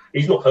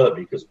 He's not heard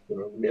me because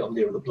I'm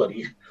nearer the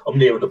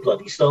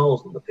bloody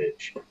stars on the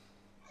pitch,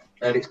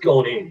 and it's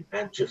gone in,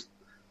 and just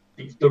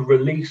the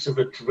release of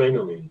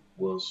adrenaline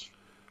was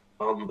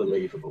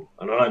unbelievable.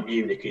 And I know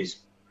Munich is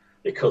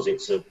because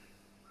it's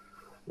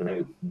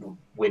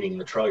winning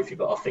the trophy,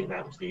 but I think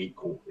that was the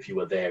equal. If you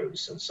were there, it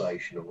was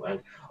sensational.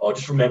 And I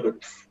just remember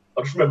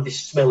this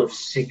smell of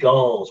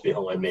cigars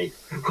behind me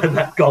when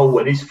that goal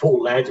went. His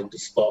full legend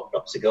just sparked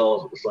up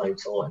cigars at the same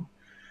time.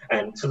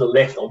 And to the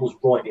left, I was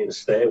right near the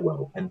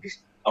stairwell, and this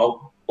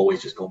old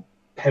boy's just gone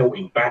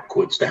pelting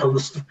backwards down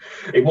the.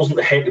 It wasn't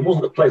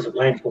the pleasant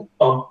land. It's gone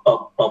bump,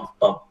 bump, bump,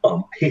 bump,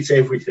 bump, hit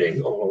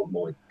everything. Oh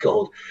my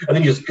God! And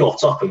then he just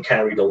got up and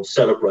carried on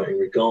celebrating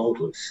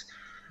regardless.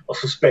 I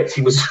suspect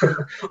when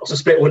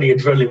the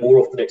adrenaline wore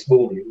off the next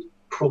morning, he was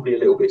probably a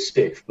little bit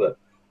stiff, but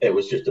it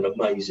was just an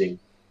amazing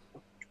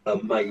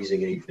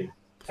evening.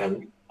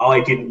 And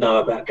I didn't know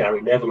about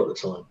Gary Neville at the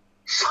time,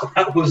 so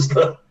that was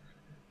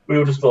we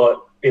were just like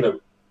in a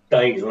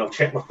daze. And I've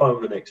checked my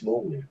phone the next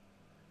morning,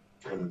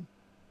 and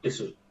this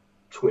was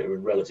Twitter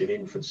in relative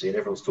infancy, and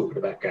everyone's talking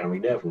about Gary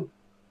Neville.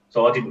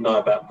 So I didn't know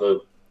about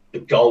the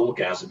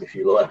goalgasm, if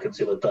you like,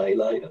 until a day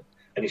later,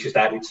 and it's just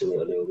added to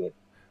it a little bit.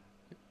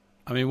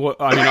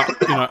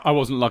 I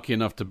wasn't lucky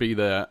enough to be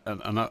there,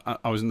 and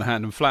I was in the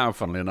Hand and Flower,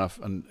 funnily enough,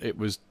 and it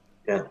was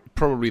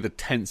probably the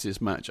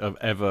tensest match I've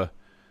ever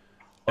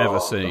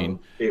seen.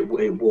 No.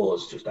 It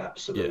was just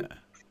absolute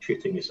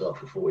shitting yourself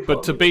for 45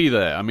 But to minutes. be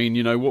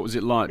there, what was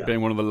it like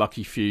being one of the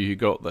lucky few who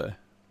got there?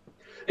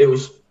 It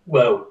was,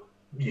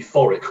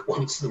 euphoric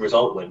once the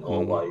result went our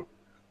way.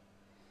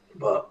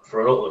 But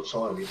for a lot of the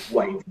time, you're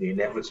waiting for the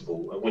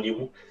inevitable.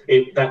 And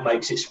that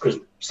makes it, because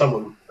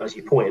someone, as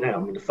you pointed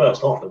out, the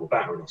first half they were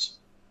battering us.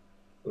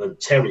 And then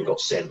Terry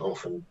got sent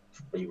off, and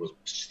he was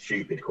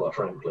stupid, quite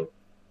frankly.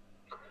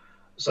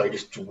 So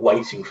just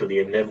waiting for the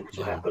inevitable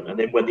to happen. And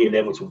then when the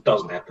inevitable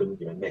doesn't happen,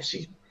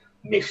 Messi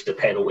missed a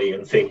penalty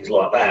and things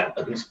like that.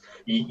 And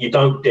you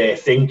don't dare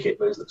think it,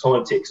 but as the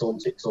time ticks on,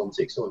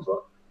 it's like,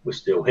 we're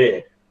still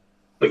here.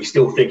 But you're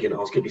still thinking, it's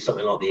going to be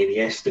something like the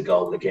Iniesta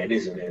goal again,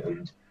 isn't it?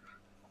 And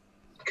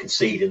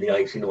concede in the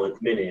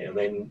 89th minute, and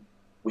then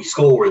we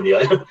score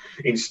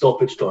in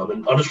stoppage time.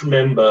 And I just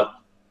remember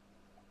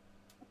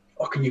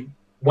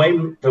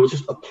when there was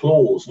just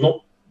applause,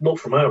 not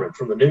from our end,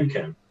 from the Nou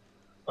Camp.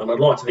 And I'd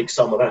like to think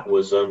some of that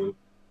was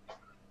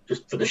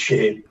just for the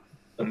sheer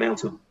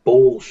amount of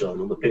ball shown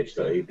on the pitch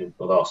that evening.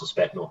 Although I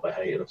suspect not, they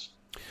hated us.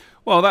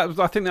 Well,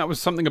 I think that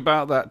was something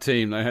about that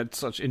team. They had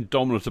such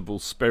indomitable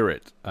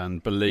spirit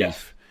and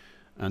belief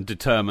and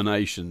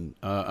determination,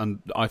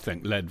 and I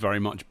think led very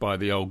much by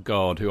the old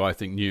guard, who I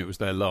think knew it was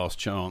their last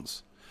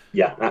chance.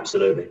 Yeah,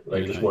 absolutely.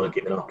 They just weren't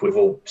giving up. We've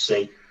all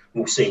seen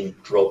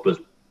Drogba's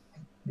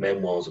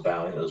memoirs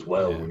about it as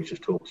well. When he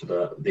just talks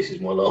about this is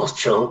my last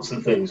chance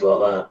and things like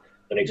that,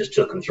 and he just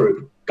took them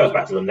through. Goes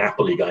back to the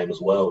Napoli game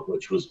as well,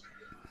 which was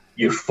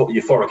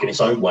euphoric in its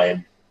own way,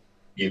 and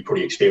you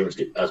probably experienced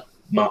it as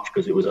much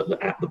because it was at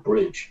the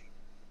bridge.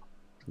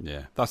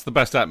 Yeah, that's the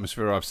best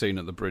atmosphere I've seen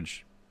at the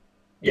bridge.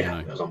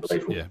 Yeah, it was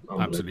unbelievable. Yeah,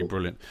 absolutely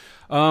brilliant.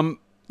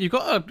 You've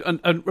got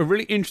a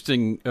really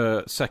interesting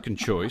second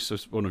choice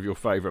as one of your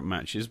favourite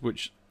matches,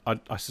 which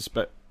I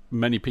suspect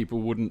many people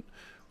wouldn't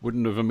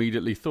have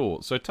immediately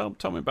thought. So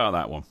tell me about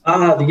that one.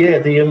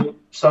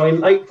 So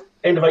in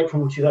end of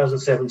April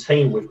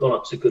 2017, we've gone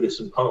up to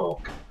Goodison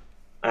Park,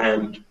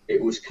 and it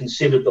was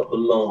considered the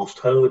last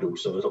hurdle.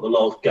 So it was the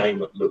last game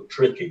that looked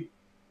tricky.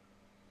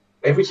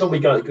 Every time we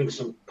go to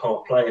Goodison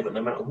Park play, but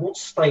no matter what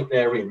state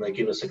they're in, they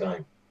give us a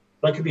game.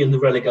 They could be in the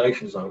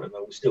relegation zone and they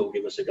will still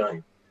give us a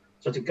game.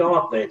 So to go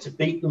up there, to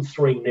beat them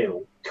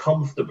 3-0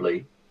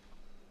 comfortably.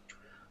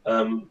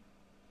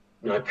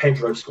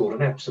 Pedro scored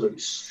an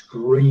absolute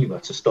screamer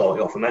to start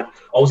it off, and that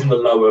I was in the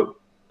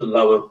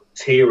lower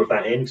tier of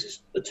that end, it's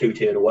the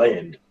 2-tiered away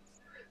end.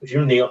 If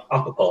you're in the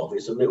upper part of it,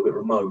 it's a little bit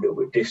remote, a little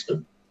bit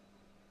distant,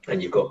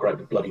 and you've got great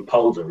big bloody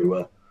poles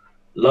everywhere.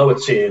 Lower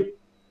tier,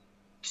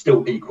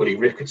 still equally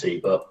rickety,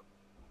 but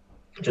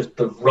just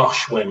the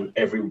rush of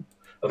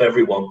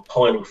everyone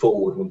piling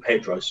forward when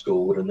Pedro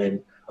scored, and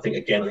then I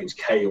think it's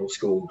Cahill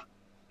scored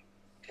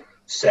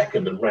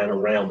second and ran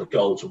around the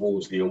goal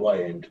towards the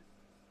away end,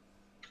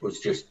 was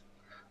just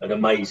an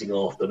amazing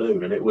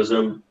afternoon. And it was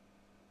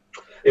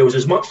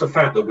as much the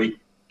fact that we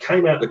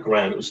came out the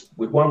ground,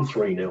 we'd won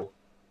 3-0.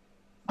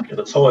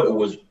 The title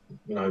was,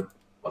 I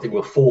think we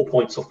were 4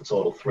 points off the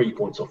title, 3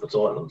 points off the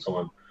title at the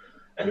time.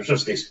 And it was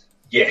just this,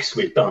 yes,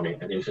 we've done it.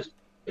 And it was just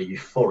a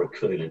euphoric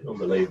feeling,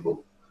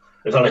 unbelievable.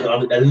 It was only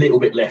a little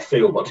bit left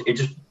field, but it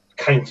just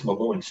came to my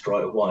mind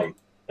straight away.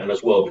 And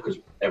as well, because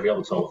every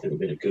other time I think we've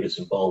been at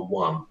Goodison Bar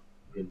 1,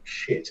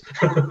 shit.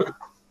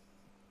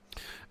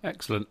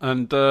 Excellent.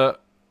 And the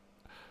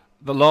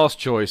last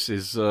choice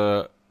is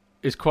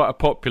quite a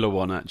popular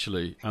one,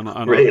 actually.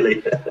 And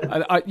really?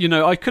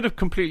 I could have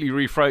completely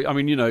rephrased. I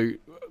mean,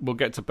 we'll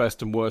get to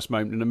best and worst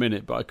moment in a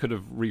minute, but I could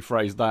have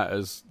rephrased that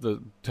as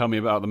tell me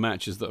about the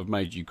matches that have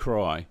made you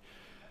cry.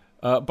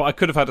 But I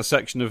could have had a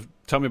section of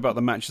tell me about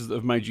the matches that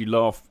have made you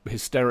laugh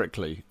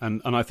hysterically.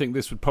 And I think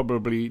this would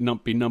probably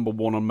not be number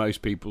one on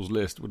most people's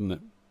list, wouldn't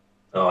it?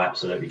 Oh,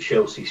 absolutely.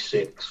 Chelsea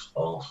 6,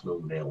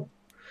 Arsenal 0.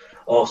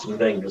 Arsene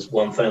Wenger's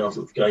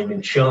 1,000th game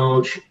in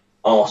charge.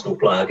 Arsenal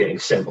player getting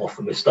sent off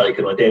for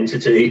mistaken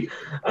identity.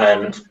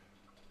 And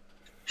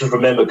just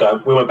remember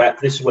we went back,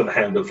 this is when the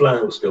Hand of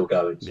Flower was still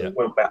going. So we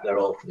went back there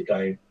after the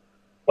game,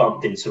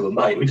 bumped into a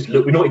mate. We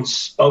not even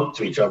spoke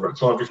to each other at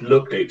the time, just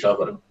looked at each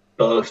other and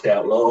burst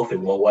out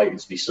laughing while waiting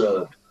to be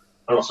served.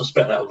 And I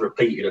suspect that was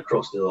repeated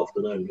across the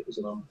afternoon. It was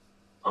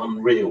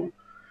unreal.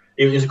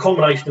 It was a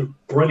combination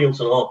of brilliance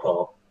on our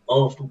part,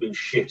 Arsenal being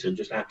shit and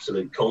just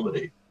absolute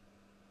comedy.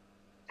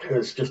 It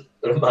was just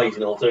an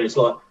amazing afternoon. It's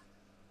like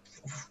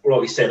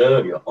we said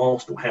earlier,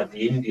 Arsenal had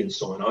the Indian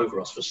sign over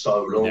us for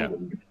so long. Yeah.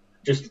 And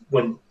just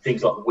when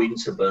things like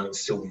Winterburn,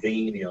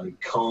 Silvino,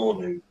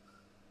 Kanu,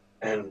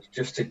 and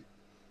just to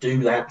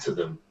do that to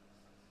them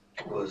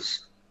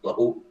was like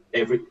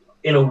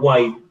in a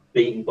way,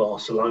 beating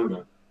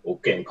Barcelona or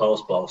getting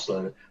past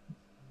Barcelona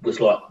was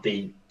like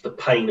the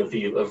pain of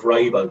the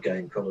Rabo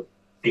game kind of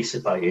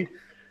dissipated,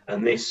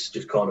 and this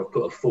just kind of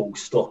put a full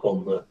stop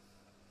on the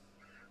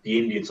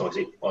Indian side.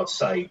 I'd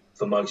say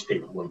for most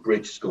people, when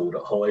Bridge scored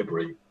at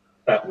Highbury,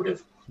 that would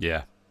have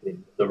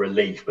been the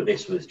relief, but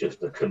this was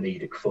just a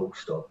comedic full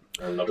stop.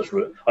 And I just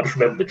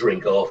remember the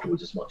drink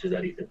afterwards as much as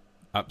anything.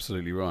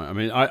 Absolutely right. I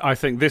mean, I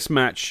think this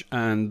match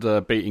and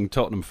beating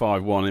Tottenham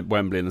 5-1 at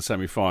Wembley in the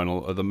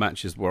semi-final are the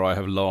matches where I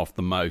have laughed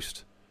the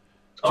most.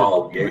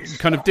 Yes.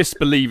 Kind of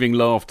disbelieving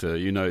laughter,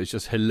 it's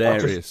just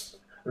hilarious.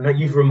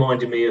 You've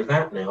reminded me of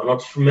that now. And I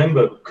just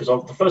remember, because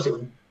the first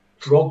thing,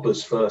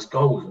 Drogba's first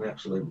goal was an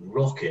absolute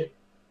rocket.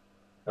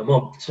 And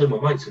two of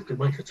my mates, good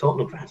mates of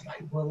Tottenham fans,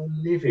 they were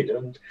livid.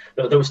 And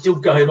they were still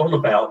going on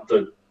about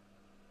the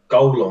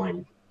goal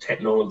line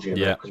technology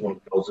and that, because one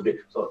of the goals a bit.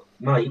 It's like,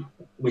 mate,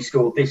 we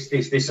scored this,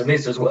 and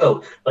this as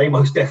well. They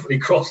most definitely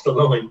crossed the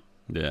line.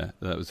 Yeah,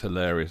 that was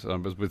hilarious. I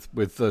was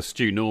with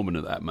Stu Norman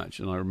at that match,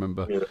 and I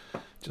remember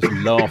just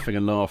laughing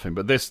and laughing.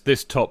 But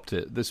this topped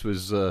it. This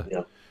was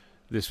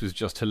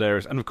just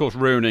hilarious, and of course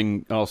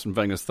ruining Arsene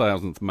Wenger's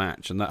 1,000th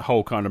match, and that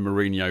whole kind of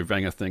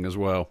Mourinho-Wenger thing as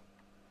well.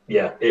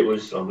 Yeah, it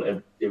was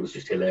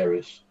just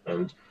hilarious,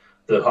 and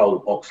the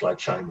whole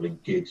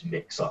Oxlade-Chamberlain-Gibbs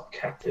mix-up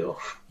capped it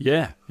off.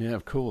 Yeah,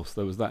 of course.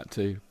 There was that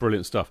too.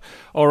 Brilliant stuff.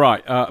 All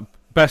right,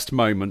 best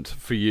moment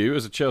for you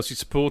as a Chelsea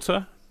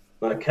supporter?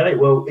 Okay,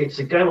 well, it's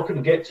a game I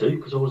couldn't get to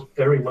because I was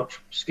very much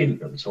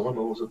skint at the time.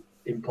 I was an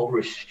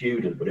impoverished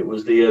student, but it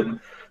was the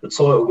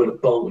title win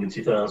at Bolton in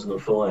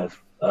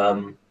 2005.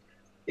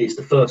 It's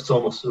the first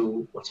time I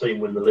saw my team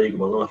win the league in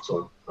my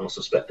lifetime, and I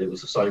suspect it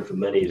was the same for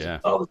many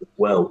others as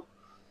well.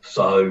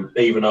 So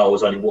even though I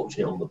was only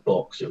watching it on the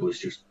box, it was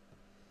just,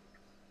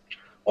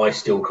 I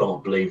still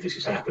can't believe this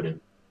is happening,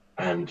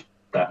 and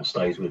that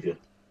stays with you.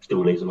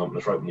 Still leaves a lump in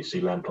the throat when you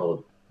see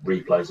Lampard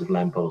replays of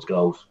Lampard's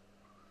goals.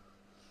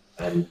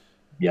 And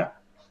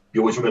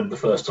you always remember the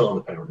first time,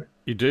 apparently.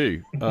 You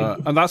do.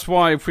 And that's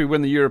why if we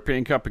win the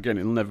European Cup again,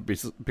 it'll never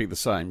be the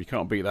same. You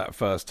can't beat that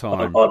first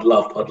time. I'd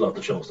love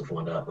the chance to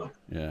find out, though.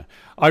 Yeah.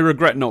 I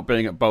regret not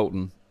being at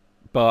Bolton,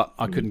 but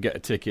I couldn't get a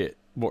ticket.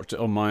 Watched it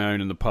on my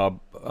own in the pub.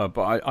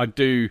 But I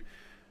do,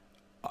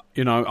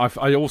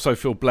 I also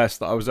feel blessed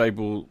that I was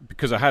able,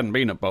 because I hadn't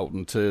been at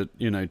Bolton, to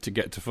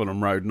get to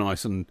Fulham Road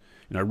nice and,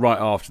 right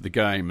after the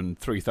game, and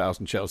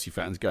 3,000 Chelsea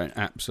fans going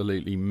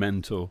absolutely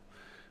mental.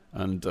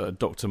 And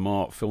Dr.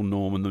 Mark, Phil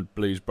Norman, the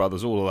Blues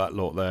Brothers, all of that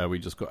lot there, we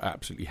just got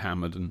absolutely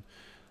hammered, and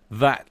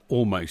that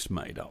almost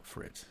made up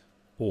for it.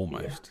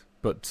 Almost. Yeah.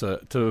 But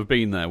to have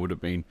been there would have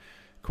been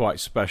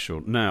quite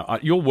special. Now,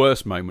 your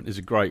worst moment is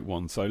a great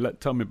one, so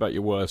tell me about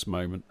your worst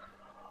moment.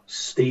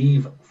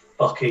 Steve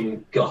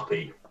fucking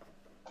Guppy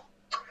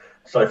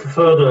So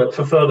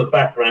for further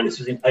background, this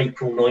was in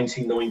April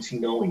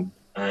 1999,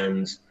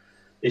 and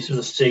this was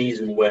a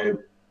season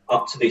where,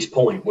 up to this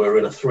point, we're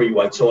in a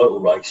three-way title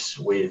race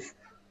with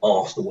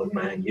Arsenal and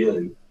Man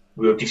U.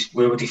 We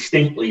were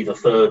distinctly the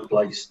third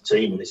place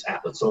team in this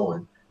at the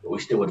time, but we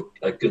still had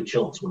a good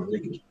chance when the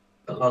league was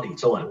bloody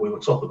tight. We were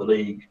top of the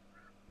league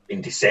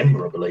in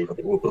December, I believe. I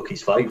think we were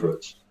bookies'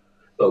 favourites.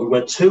 But we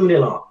went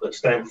 2-0 up at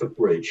Stamford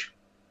Bridge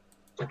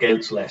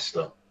against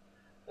Leicester.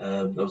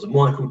 There was a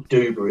Michael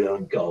Dewberry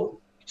own goal,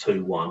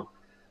 2-1.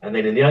 And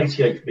then in the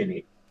 88th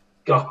minute,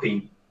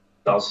 Guppy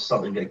does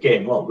something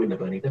again, like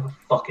Winterburn. He'd never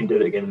fucking do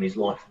it again in his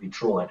life if he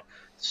tried.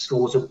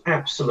 Scores an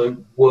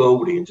absolute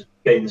worldie and just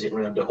bends it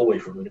around De Hoy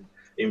from an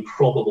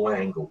improbable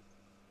angle.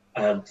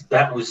 And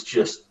that was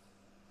just,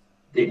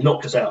 it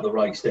knocked us out of the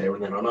race there.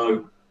 And then I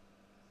know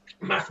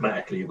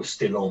mathematically it was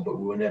still on, but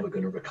we were never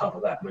going to recover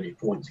that many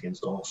points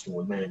against Arsenal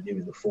and Man U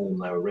in the form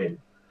they were in.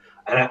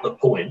 And at the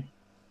point,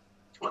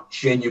 I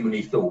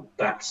genuinely thought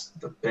that's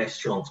the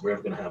best chance we're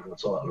ever going to have on the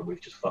title, and we've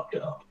just fucked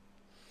it up.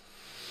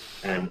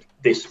 And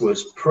this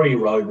was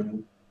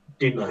pre-Roman,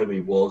 didn't know who he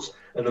was.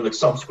 And then the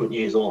subsequent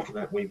years after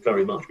that, we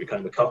very much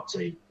became a cup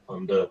team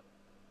under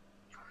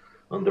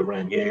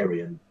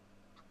Ranieri, and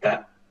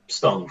that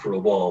stung for a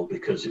while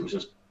because it was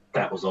just,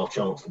 that was our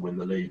chance to win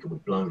the league, and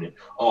we'd blown it.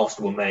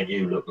 Arsenal and Man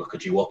U looked like a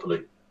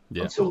duopoly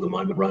until the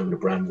moment Roman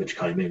Abramovich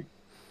came in.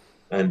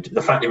 And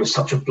the fact it was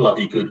such a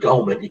bloody good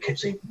goal meant you kept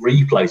seeing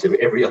replays of it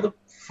every other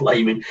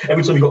flaming.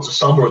 Every time you got to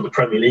summer in the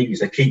Premier League,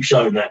 they keep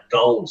showing that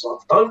goal. It's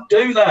like, don't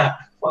do that,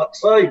 for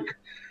fuck's sake.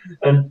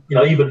 And, you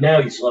know, even now,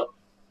 you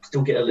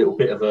still get a little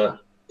bit of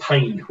a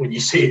pain when you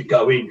see it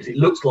go in, because it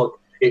looks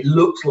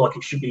like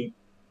it should be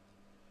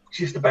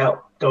just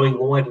about going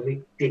wide, and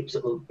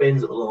it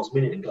bends at the last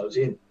minute and goes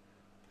in.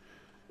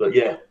 But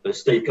yeah, the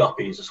Steve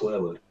Guppy is a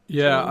swear word.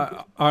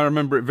 Yeah, I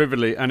remember it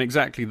vividly, and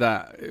exactly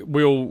that.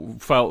 We all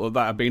felt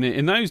that had been it.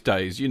 In those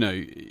days, you know,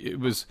 it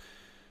was,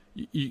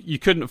 you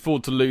couldn't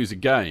afford to lose a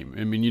game.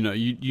 I mean, you know,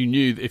 you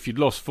knew that if you'd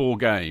lost 4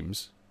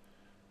 games,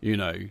 you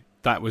know,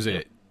 that was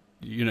it.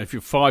 You know, if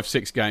you're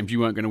 5-6 games, you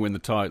weren't going to win the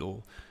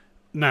title.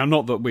 Now,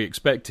 not that we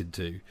expected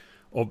to,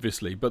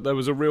 obviously, but there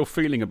was a real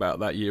feeling about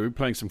that year. We were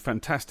playing some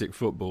fantastic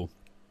football.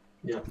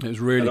 Yeah, it was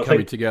really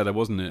coming together,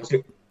 wasn't it?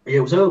 Yeah, it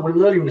was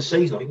earlier in the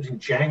season. I think it was in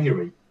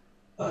January.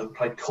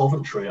 Played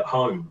Coventry at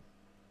home,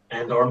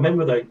 and I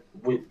remember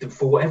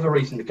for whatever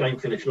reason the game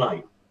finished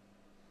late,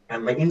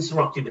 and they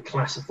interrupted the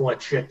classified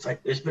check.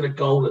 There's been a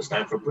goal at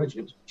Stamford Bridge.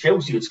 It was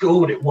Chelsea had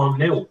scored it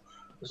 1-0. It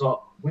was like,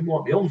 we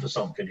might be on for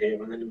something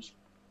here, and then there was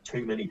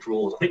too many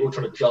draws. I think we were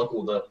trying to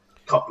juggle the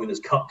Cup Winners'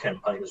 Cup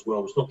campaign as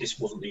well. This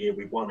wasn't the year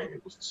we won it.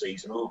 It was the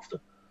season after,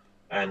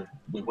 and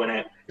we went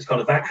out. It's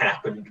kind of that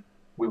happened.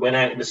 We went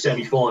out in the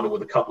semi-final with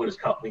the Cup Winners'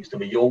 Cup next to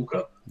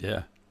Mallorca.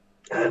 Yeah,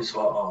 and it's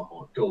like, oh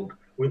my God.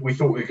 We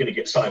thought we were going to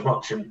get so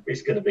much, and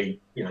it's going to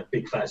be, you know,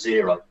 big fat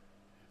zero.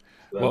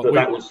 Well, but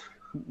that was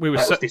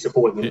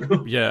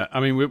disappointment. Yeah, I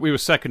mean, we were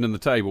second in the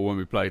table when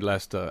we played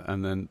Leicester,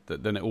 and then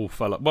it all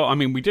fell up. Well, I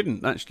mean, we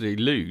didn't actually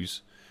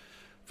lose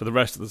for the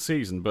rest of the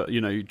season, but,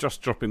 you know,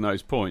 just dropping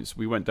those points,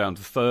 we went down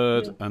to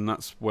third, and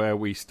that's where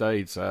we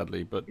stayed,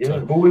 sadly. But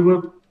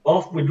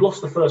well, we'd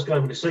lost the first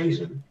game of the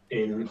season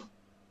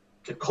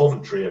to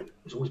Coventry. It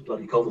was always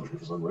bloody Coventry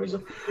for some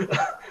reason.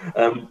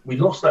 We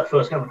lost that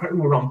first game. Apparently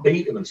we were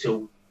unbeaten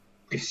until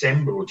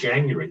December or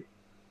January,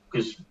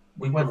 because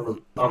we went on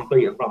an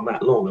unbeaten run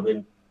that long, and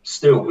then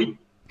still we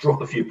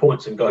drop a few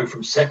points and go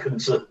from second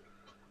to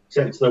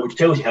third, which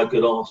tells you how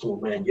good Arsenal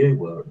and Man U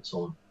were at the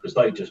time, because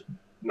they just,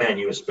 Man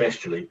U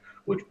especially,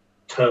 would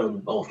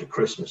turn after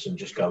Christmas and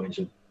just go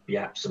into be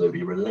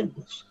absolutely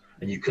relentless,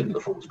 and you couldn't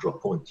afford to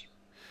drop points.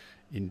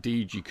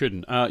 Indeed, you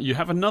couldn't. You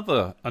have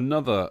another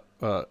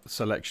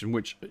selection,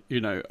 which,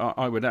 you know,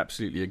 I would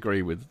absolutely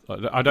agree with.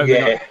 I don't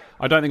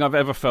think I've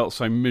ever felt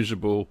so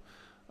miserable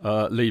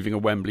leaving a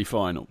Wembley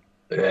final.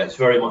 Yeah, it's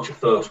very much a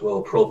first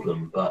world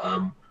problem, but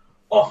I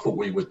thought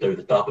we would do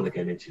the double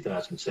again in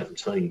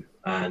 2017,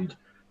 and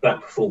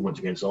that performance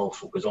against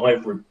Arsenal, because I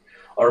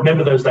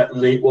remember there was that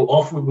league. Well,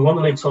 after we won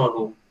the league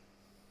title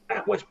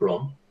at West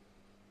Brom,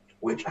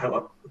 which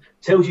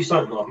tells you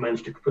something that I've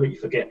managed to completely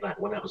forget that,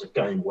 when that was a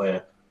game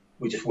where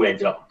we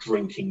ended up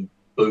drinking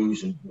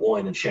booze and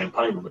wine and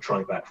champagne on the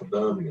train back from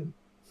Birmingham.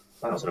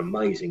 That was an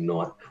amazing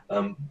night.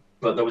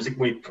 But I think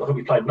we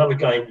played another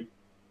game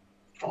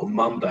on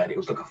Monday, and it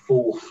was like a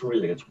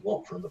 4-3 against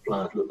Watford, and the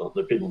players looked like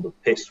they'd been on the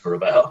piss for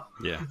about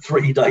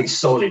 3 days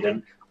solid.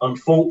 And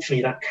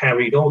unfortunately, that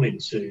carried on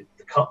into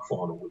the cup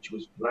final, which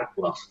was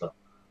lacklustre.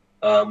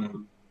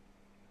 Arsenal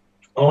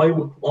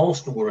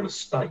were in a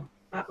state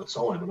at the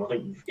time, and I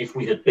think if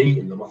we had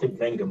beaten them, I think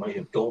Wenger may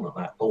have gone at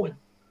that point.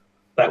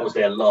 That was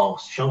their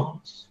last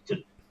chance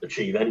to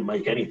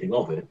make anything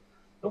of it,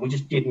 and we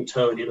just didn't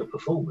turn in a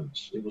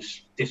performance. It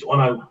was this. I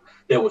know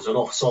there was an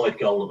offside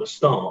goal at the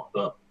start,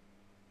 but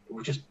it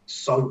was just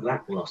so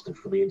lacklustre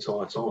for the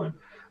entire time.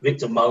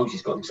 Victor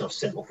Moses got himself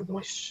sent off with the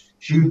most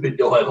stupid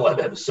dive I've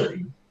ever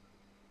seen,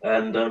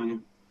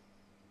 and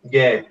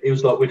it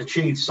was like we'd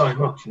achieved so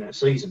much in that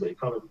season, but it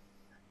kind of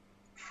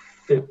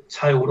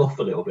tailed off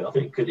a little bit. I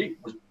think it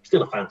was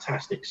still a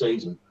fantastic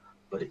season,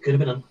 but it could have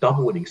been a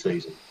double-winning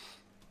season.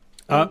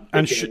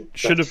 And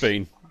should have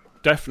been.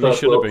 Definitely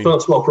should have been.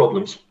 First world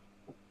problems.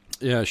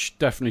 Yeah,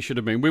 definitely should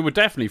have been. We were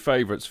definitely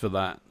favourites for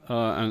that.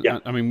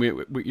 And I mean,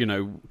 we you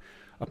know,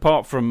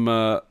 apart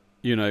from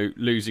you know,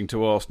 losing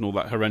to Arsenal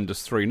that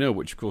horrendous 3-0,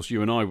 which of course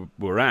you and I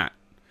were at.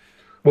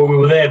 Well, we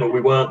were there, but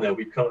we weren't there.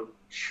 We kind of.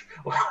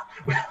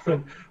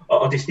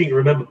 I distinctly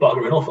remember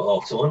buggering off at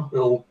half time.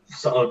 All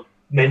sort of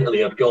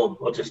mentally I'd gone.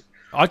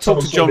 I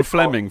talked to John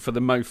Fleming for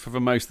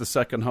most of the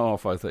second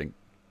half, I think.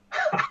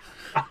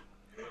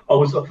 I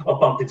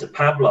bumped into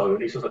Pablo, and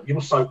he was like,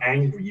 "You're so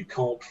angry you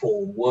can't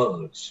form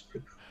words."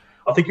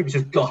 I think it was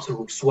just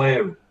guttural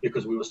swearing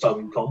because we were so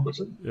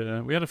incompetent.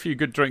 Yeah, we had a few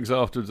good drinks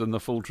afterwards and the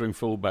faltering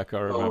fullback, I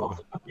remember.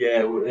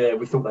 Yeah,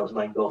 we thought that was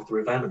named after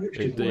Ivanovic,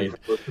 didn't we?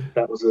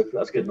 That was a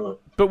good night.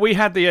 But we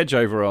had the edge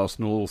over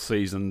Arsenal all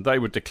season. They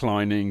were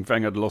declining.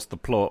 Wenger had lost the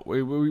plot.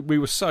 We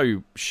were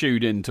so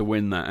shoed in to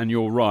win that. And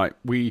you're right,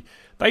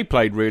 they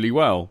played really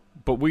well,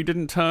 but we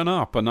didn't turn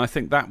up. And I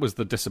think that was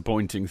the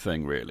disappointing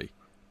thing, really.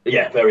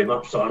 Yeah, very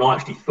much so. And I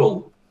actually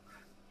thought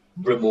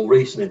more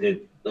recently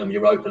the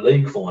Europa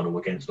League final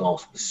against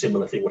Arsenal, a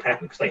similar thing would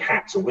happen because they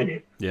had to win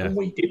it, and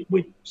we did.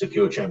 We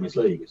secured Champions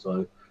League,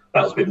 so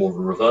that was a bit more of a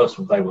reverse.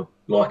 They were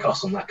like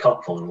us on that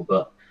cup final,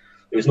 but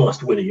it was nice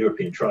to win a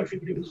European trophy,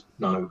 but it was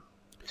no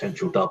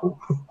potential double.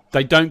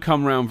 They don't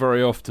come round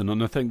very often,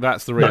 and I think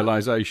that's the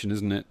realisation,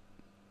 isn't it?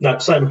 No,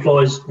 same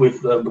applies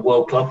with the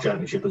World Club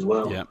Championship as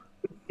well. Yeah,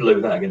 blew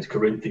that against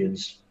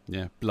Corinthians.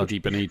 Yeah, bloody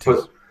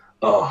Benitez.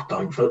 I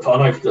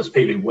know there's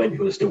people who went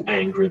who are still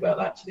angry about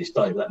that to this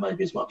day, but that may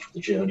be as much for the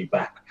journey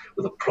back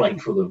with a plane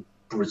full of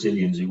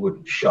Brazilians who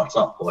wouldn't shut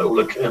up by all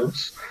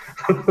accounts.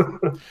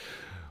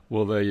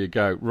 Well, there you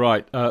go.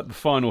 Right, the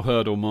final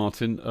hurdle,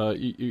 Martin.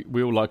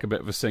 We all like a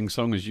bit of a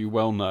sing-song, as you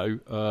well know.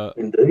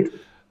 Indeed.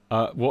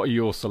 What are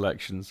your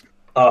selections?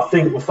 I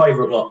think my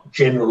favourite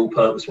general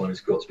purpose one has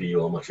got to be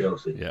You Are My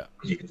Chelsea. Yeah.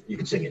 Because you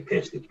can sing it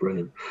pissed, it's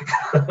brilliant.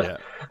 Yeah.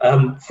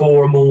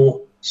 For a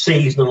more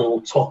seasonal,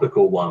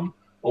 topical one,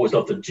 I always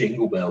loved the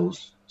Jingle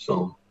Bells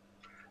song,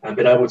 and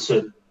being able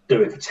to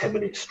do it for 10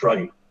 minutes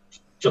straight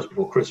just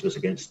before Christmas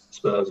against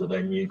Spurs at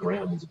their new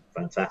ground was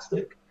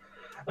fantastic.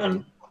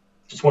 And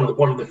just one of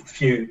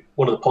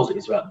the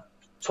positives about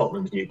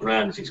Tottenham's new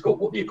ground is it's got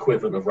the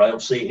equivalent of rail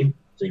seating.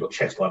 So you've got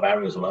chest high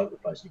barriers all over the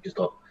place. You just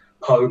got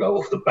pogo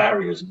off the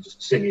barriers and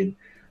just singing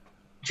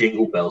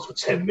Jingle Bells for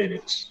 10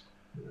 minutes.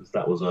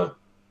 That was an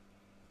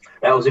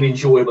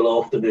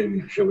enjoyable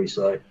afternoon, shall we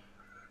say.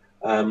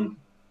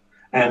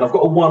 And I've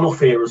got a one-off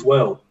here as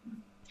well.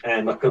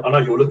 And I know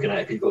you're looking at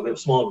it because you've got a bit of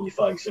a smile on your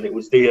face. And it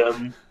was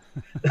the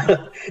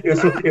it's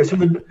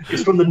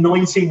from the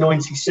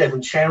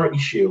 1997 Charity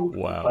Shield.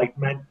 Wow.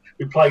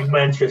 We played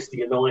Manchester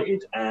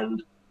United,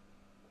 and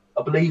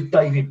I believe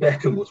David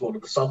Beckham was one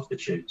of the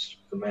substitutes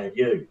for Man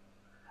U.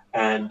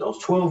 And I was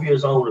 12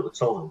 years old at the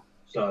time,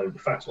 so the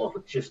facts life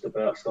were just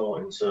about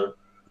starting to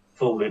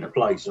fall into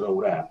place and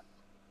all that.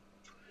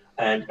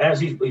 And as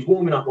he's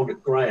warming up on the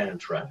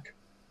Greyhound track,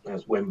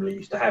 as Wembley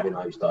used to have in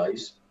those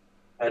days,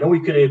 and all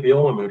you could hear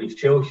behind me was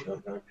Chelsea.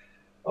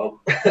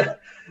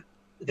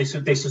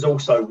 This is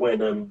also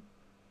when,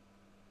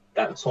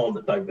 at the time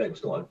that David Beckham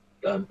started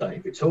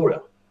dating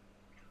Victoria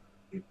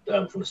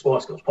from the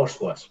Spice Girls, Posh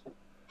Spice.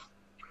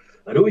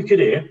 And all you could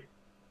hear,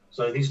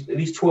 so these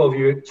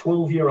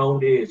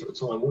 12-year-old ears at the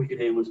time, all you could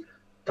hear was,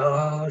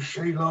 "Does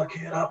she like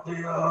it up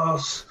the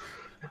arse?"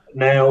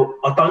 Now,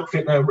 I don't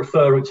think they were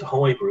referring to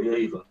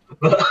Highbury either.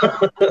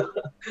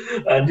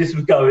 And this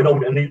was going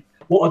on. And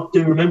what I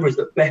do remember is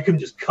that Beckham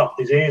just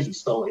cupped his ears and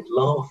started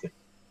laughing.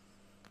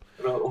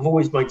 And I've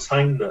always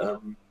maintained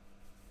that in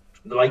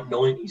the late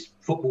 90s,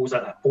 football was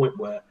at that point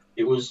where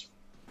the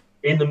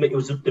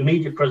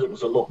media presence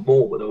was a lot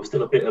more, but there was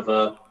still a bit of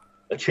a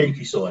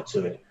cheeky side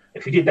to it.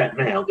 If you did that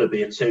now, there'd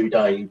be a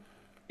 2-day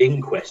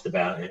inquest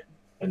about it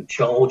and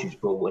charges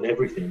brought and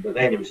everything. But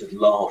then it was just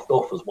laughed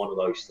off as one of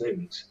those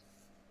things.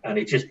 And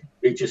it just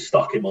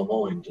stuck in my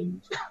mind, and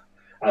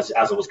as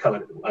I was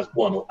coming as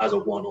a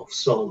one-off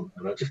song,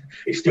 and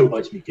it still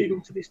makes me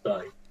giggle to this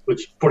day,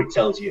 which probably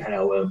tells you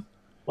how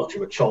much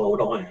of a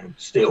child I am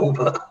still.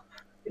 But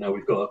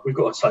we've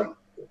got to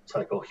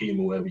take our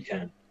humour where we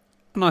can.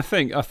 And I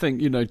think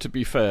to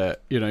be fair,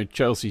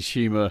 Chelsea's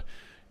humour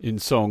in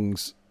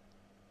songs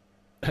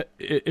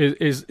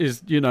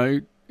is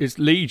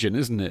legion,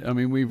 isn't it? I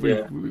mean,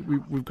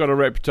 we've got a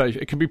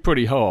reputation. It can be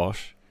pretty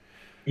harsh.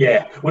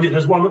 Yeah, well,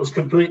 there's one that was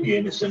completely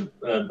innocent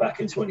back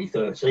in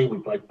 2013. We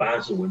played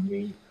Basel in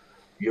the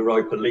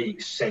Europa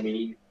League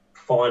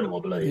semi-final, I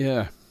believe.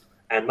 Yeah.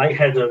 And they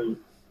had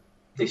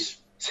this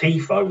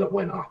tifo that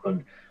went up,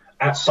 and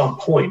at some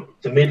point,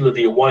 the middle of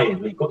the away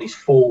end, we've got these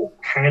 4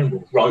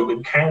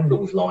 Roman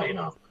candles lighting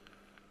up.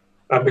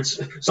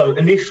 So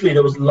initially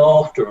there was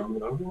laughter, and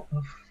what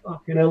the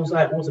fucking hell's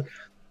that?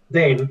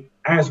 Then,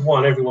 as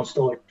one, everyone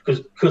started,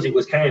 because it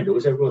was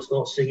candles, everyone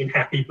started singing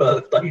 "Happy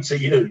Birthday to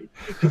You."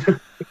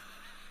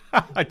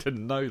 I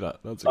didn't know that.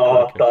 That's it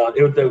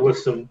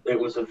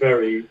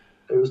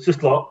was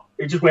just like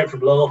it just went from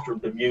laughter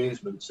and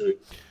amusement to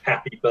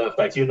happy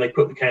birthday to you. And they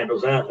put the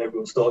candles out and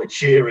everyone started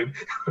cheering.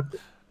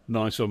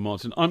 Nice one,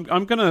 Martin.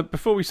 I'm gonna,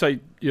 before we say,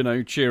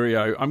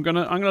 cheerio, I'm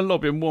gonna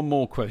lob in one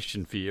more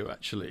question for you,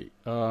 actually.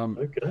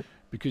 Okay.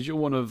 Because you're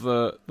one of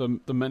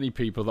the many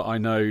people that I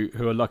know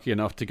who are lucky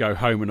enough to go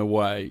home and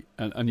away,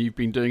 and you've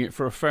been doing it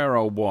for a fair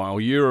old while,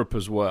 Europe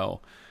as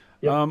well.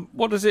 Yep.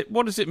 What does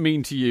it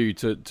mean to you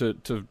to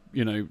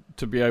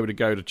be able to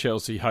go to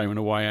Chelsea home and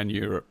away and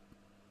Europe?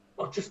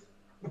 I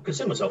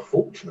consider myself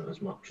fortunate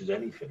as much as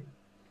anything.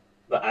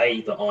 That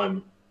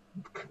I'm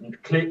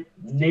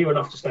near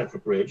enough to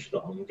Stamford Bridge that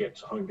I can get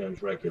to home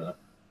games regular,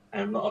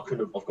 and that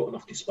I've got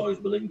enough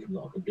disposable income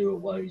that I can do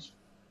aways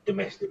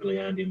domestically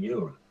and in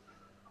Europe.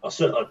 I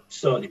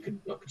certainly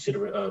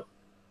consider it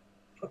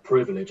a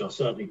privilege. I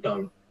certainly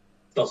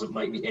doesn't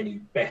make me any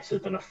better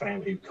than a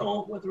fan who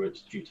can't, whether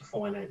it's due to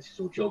finances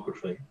or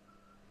geography.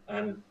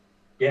 And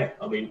yeah,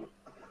 I mean,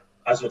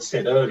 as I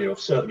said earlier, I've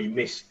certainly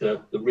missed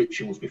the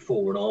rituals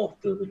before and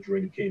after the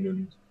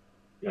drinking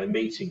and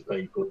meeting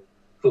people.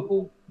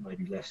 Football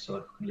maybe less, so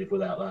I can live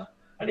without that.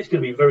 And it's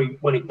going to be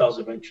when it does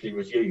eventually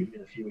resume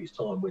in a few weeks'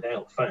 time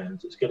without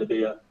fans, it's going to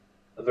be a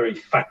very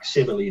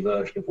facsimile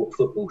version of what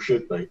football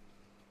should be.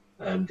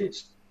 And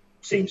it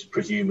seems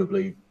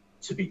presumably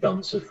to be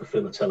done to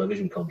fulfill a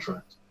television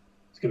contract.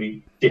 It's going to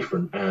be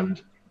different,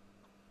 and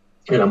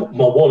my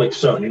wallet's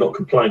certainly not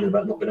complaining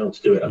about not being able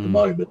to do it at the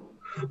moment.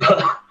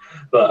 But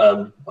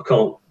I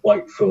can't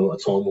wait for a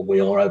time when we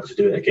are able to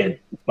do it again.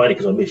 Mainly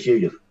because I miss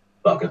you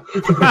bugger.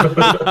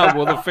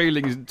 Well, the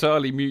feeling is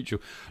entirely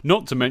mutual.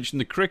 Not to mention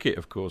the cricket,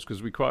 of course,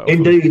 because we quite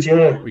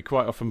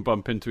often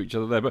bump into each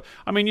other there. But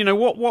I mean,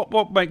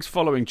 what makes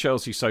following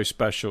Chelsea so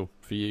special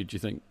for you? Do you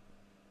think?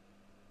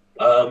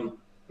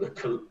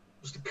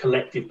 Just a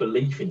collective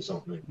belief in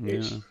something. Yeah.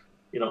 It's,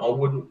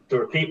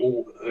 there are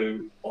people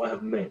who I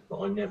have met that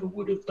I never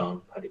would have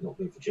done had it not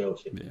been for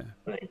Chelsea.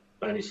 Yeah.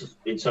 And it's just,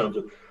 in terms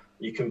of,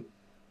 you can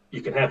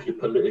have your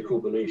political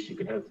beliefs, you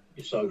can have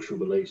your social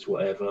beliefs,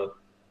 whatever,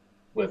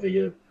 whether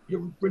your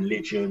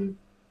religion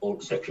or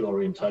sexual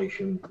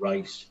orientation,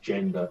 race,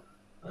 gender,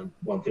 and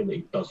one thing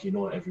that does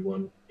unite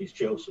everyone is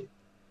Chelsea.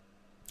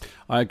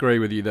 I agree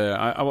with you there.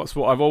 What's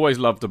what I've always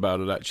loved about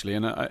it, actually,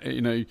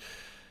 and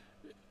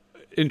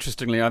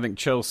interestingly, I think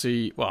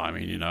Chelsea. Well, I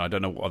mean, I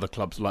don't know what other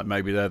clubs are like.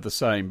 Maybe they're the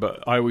same,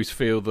 but I always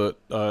feel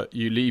that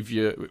you leave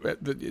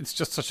it's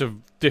just such a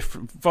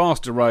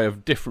vast array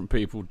of different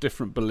people,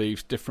 different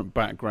beliefs, different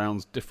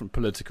backgrounds, different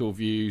political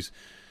views,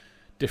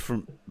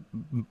 different,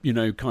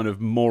 kind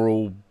of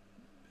moral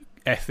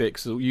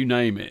ethics, you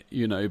name it.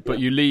 But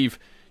you leave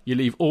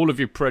all of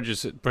your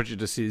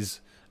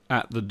prejudices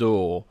at the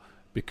door,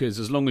 because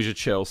as long as you're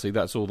Chelsea,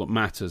 that's all that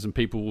matters, and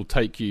people will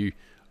take you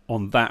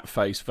on that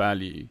face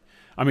value.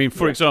 I mean,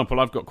 for example,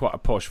 I've got quite a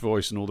posh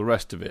voice and all the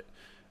rest of it.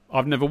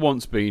 I've never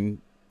once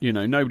been,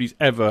 nobody's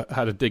ever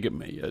had a dig at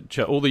me.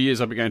 All the years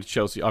I've been going to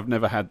Chelsea, I've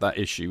never had that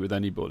issue with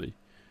anybody.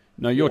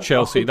 No, you're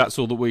Chelsea. That's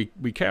all that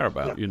we care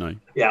about,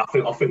 Yeah,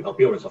 I think I'll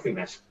be honest. I think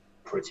that's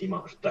pretty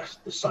much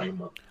the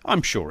same.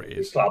 I'm sure it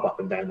is. Club up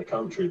and down the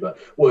country, but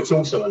what it's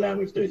also allowed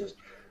me to do is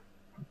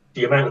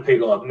the amount of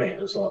people I've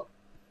met. It's like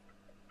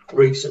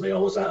recently I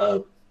was at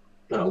a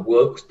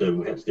work do.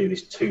 We had to do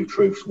this 2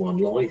 truths, 1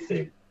 lie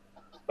thing.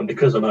 And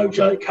because I know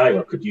JK,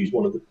 I could use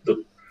one of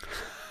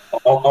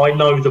I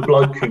know the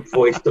bloke who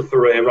voiced the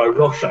Ferrero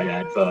Rocher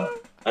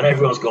advert. And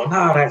everyone's gone,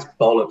 that's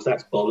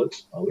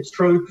bollocks. Oh, it's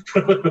true.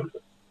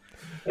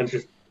 And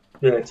just,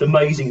 it's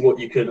amazing what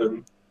you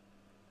can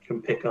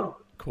pick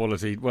up.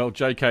 Quality. Well,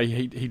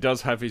 JK, he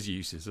does have his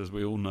uses, as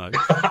we all know.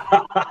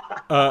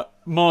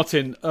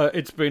 Martin,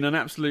 it's been an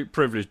absolute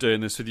privilege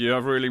doing this with you.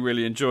 I've really,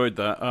 really enjoyed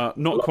that.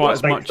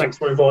 Thanks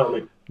for inviting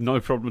me. No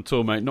problem at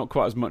all, mate. Not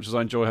quite as much as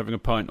I enjoy having a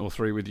pint or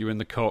 3 with you in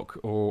the Cock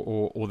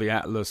or the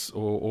Atlas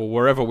or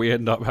wherever we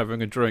end up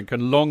having a drink.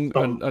 And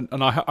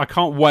I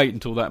can't wait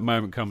until that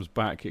moment comes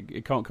back.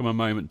 It can't come a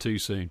moment too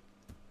soon.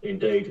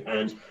 Indeed.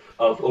 And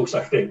I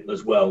also think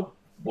as well,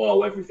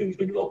 while everything's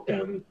been locked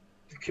down,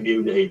 the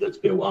community that's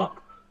built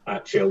up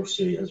at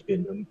Chelsea has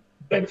been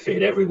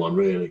benefited everyone,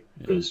 really,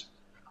 because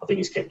I think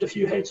it's kept a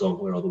few heads on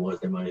where otherwise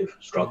they may have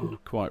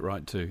struggled. Quite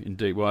right too,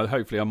 indeed. Well,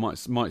 hopefully I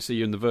might see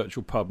you in the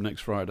virtual pub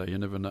next Friday. You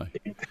never know.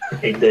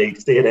 Indeed.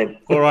 See you then.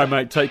 All right,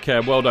 mate. Take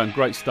care. Well done.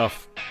 Great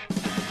stuff.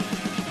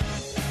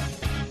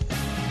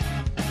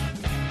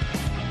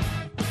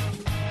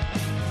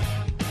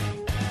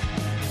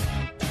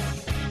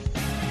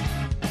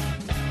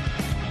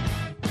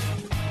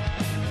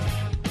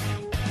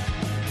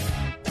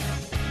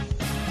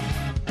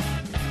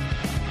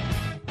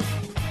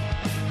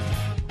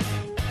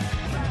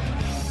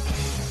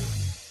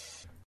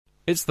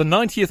 It's the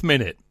 90th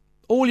minute.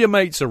 All your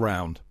mates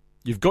around.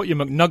 You've got your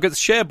McNuggets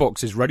share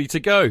boxes ready to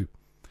go.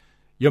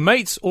 Your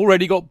mates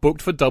already got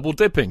booked for double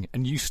dipping,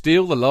 and you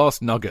steal the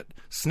last nugget,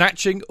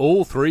 snatching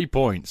all 3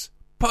 points.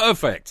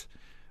 Perfect.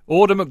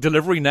 Order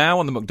McDelivery now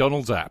on the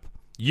McDonald's app.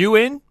 You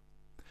in?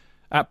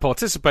 At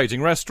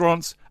participating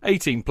restaurants,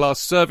 18 plus,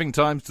 serving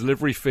times,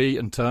 delivery fee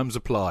and terms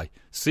apply.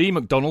 See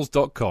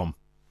mcdonalds.com.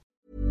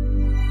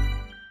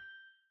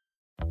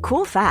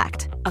 Cool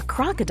fact, a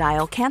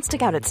crocodile can't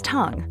stick out its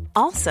tongue.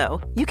 Also,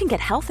 you can get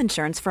health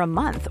insurance for a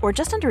month or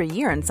just under a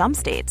year in some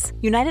states.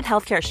 United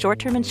Healthcare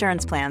short-term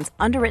insurance plans,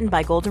 underwritten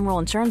by Golden Rule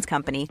Insurance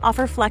Company,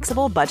 offer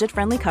flexible,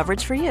 budget-friendly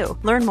coverage for you.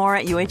 Learn more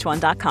at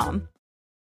uh1.com.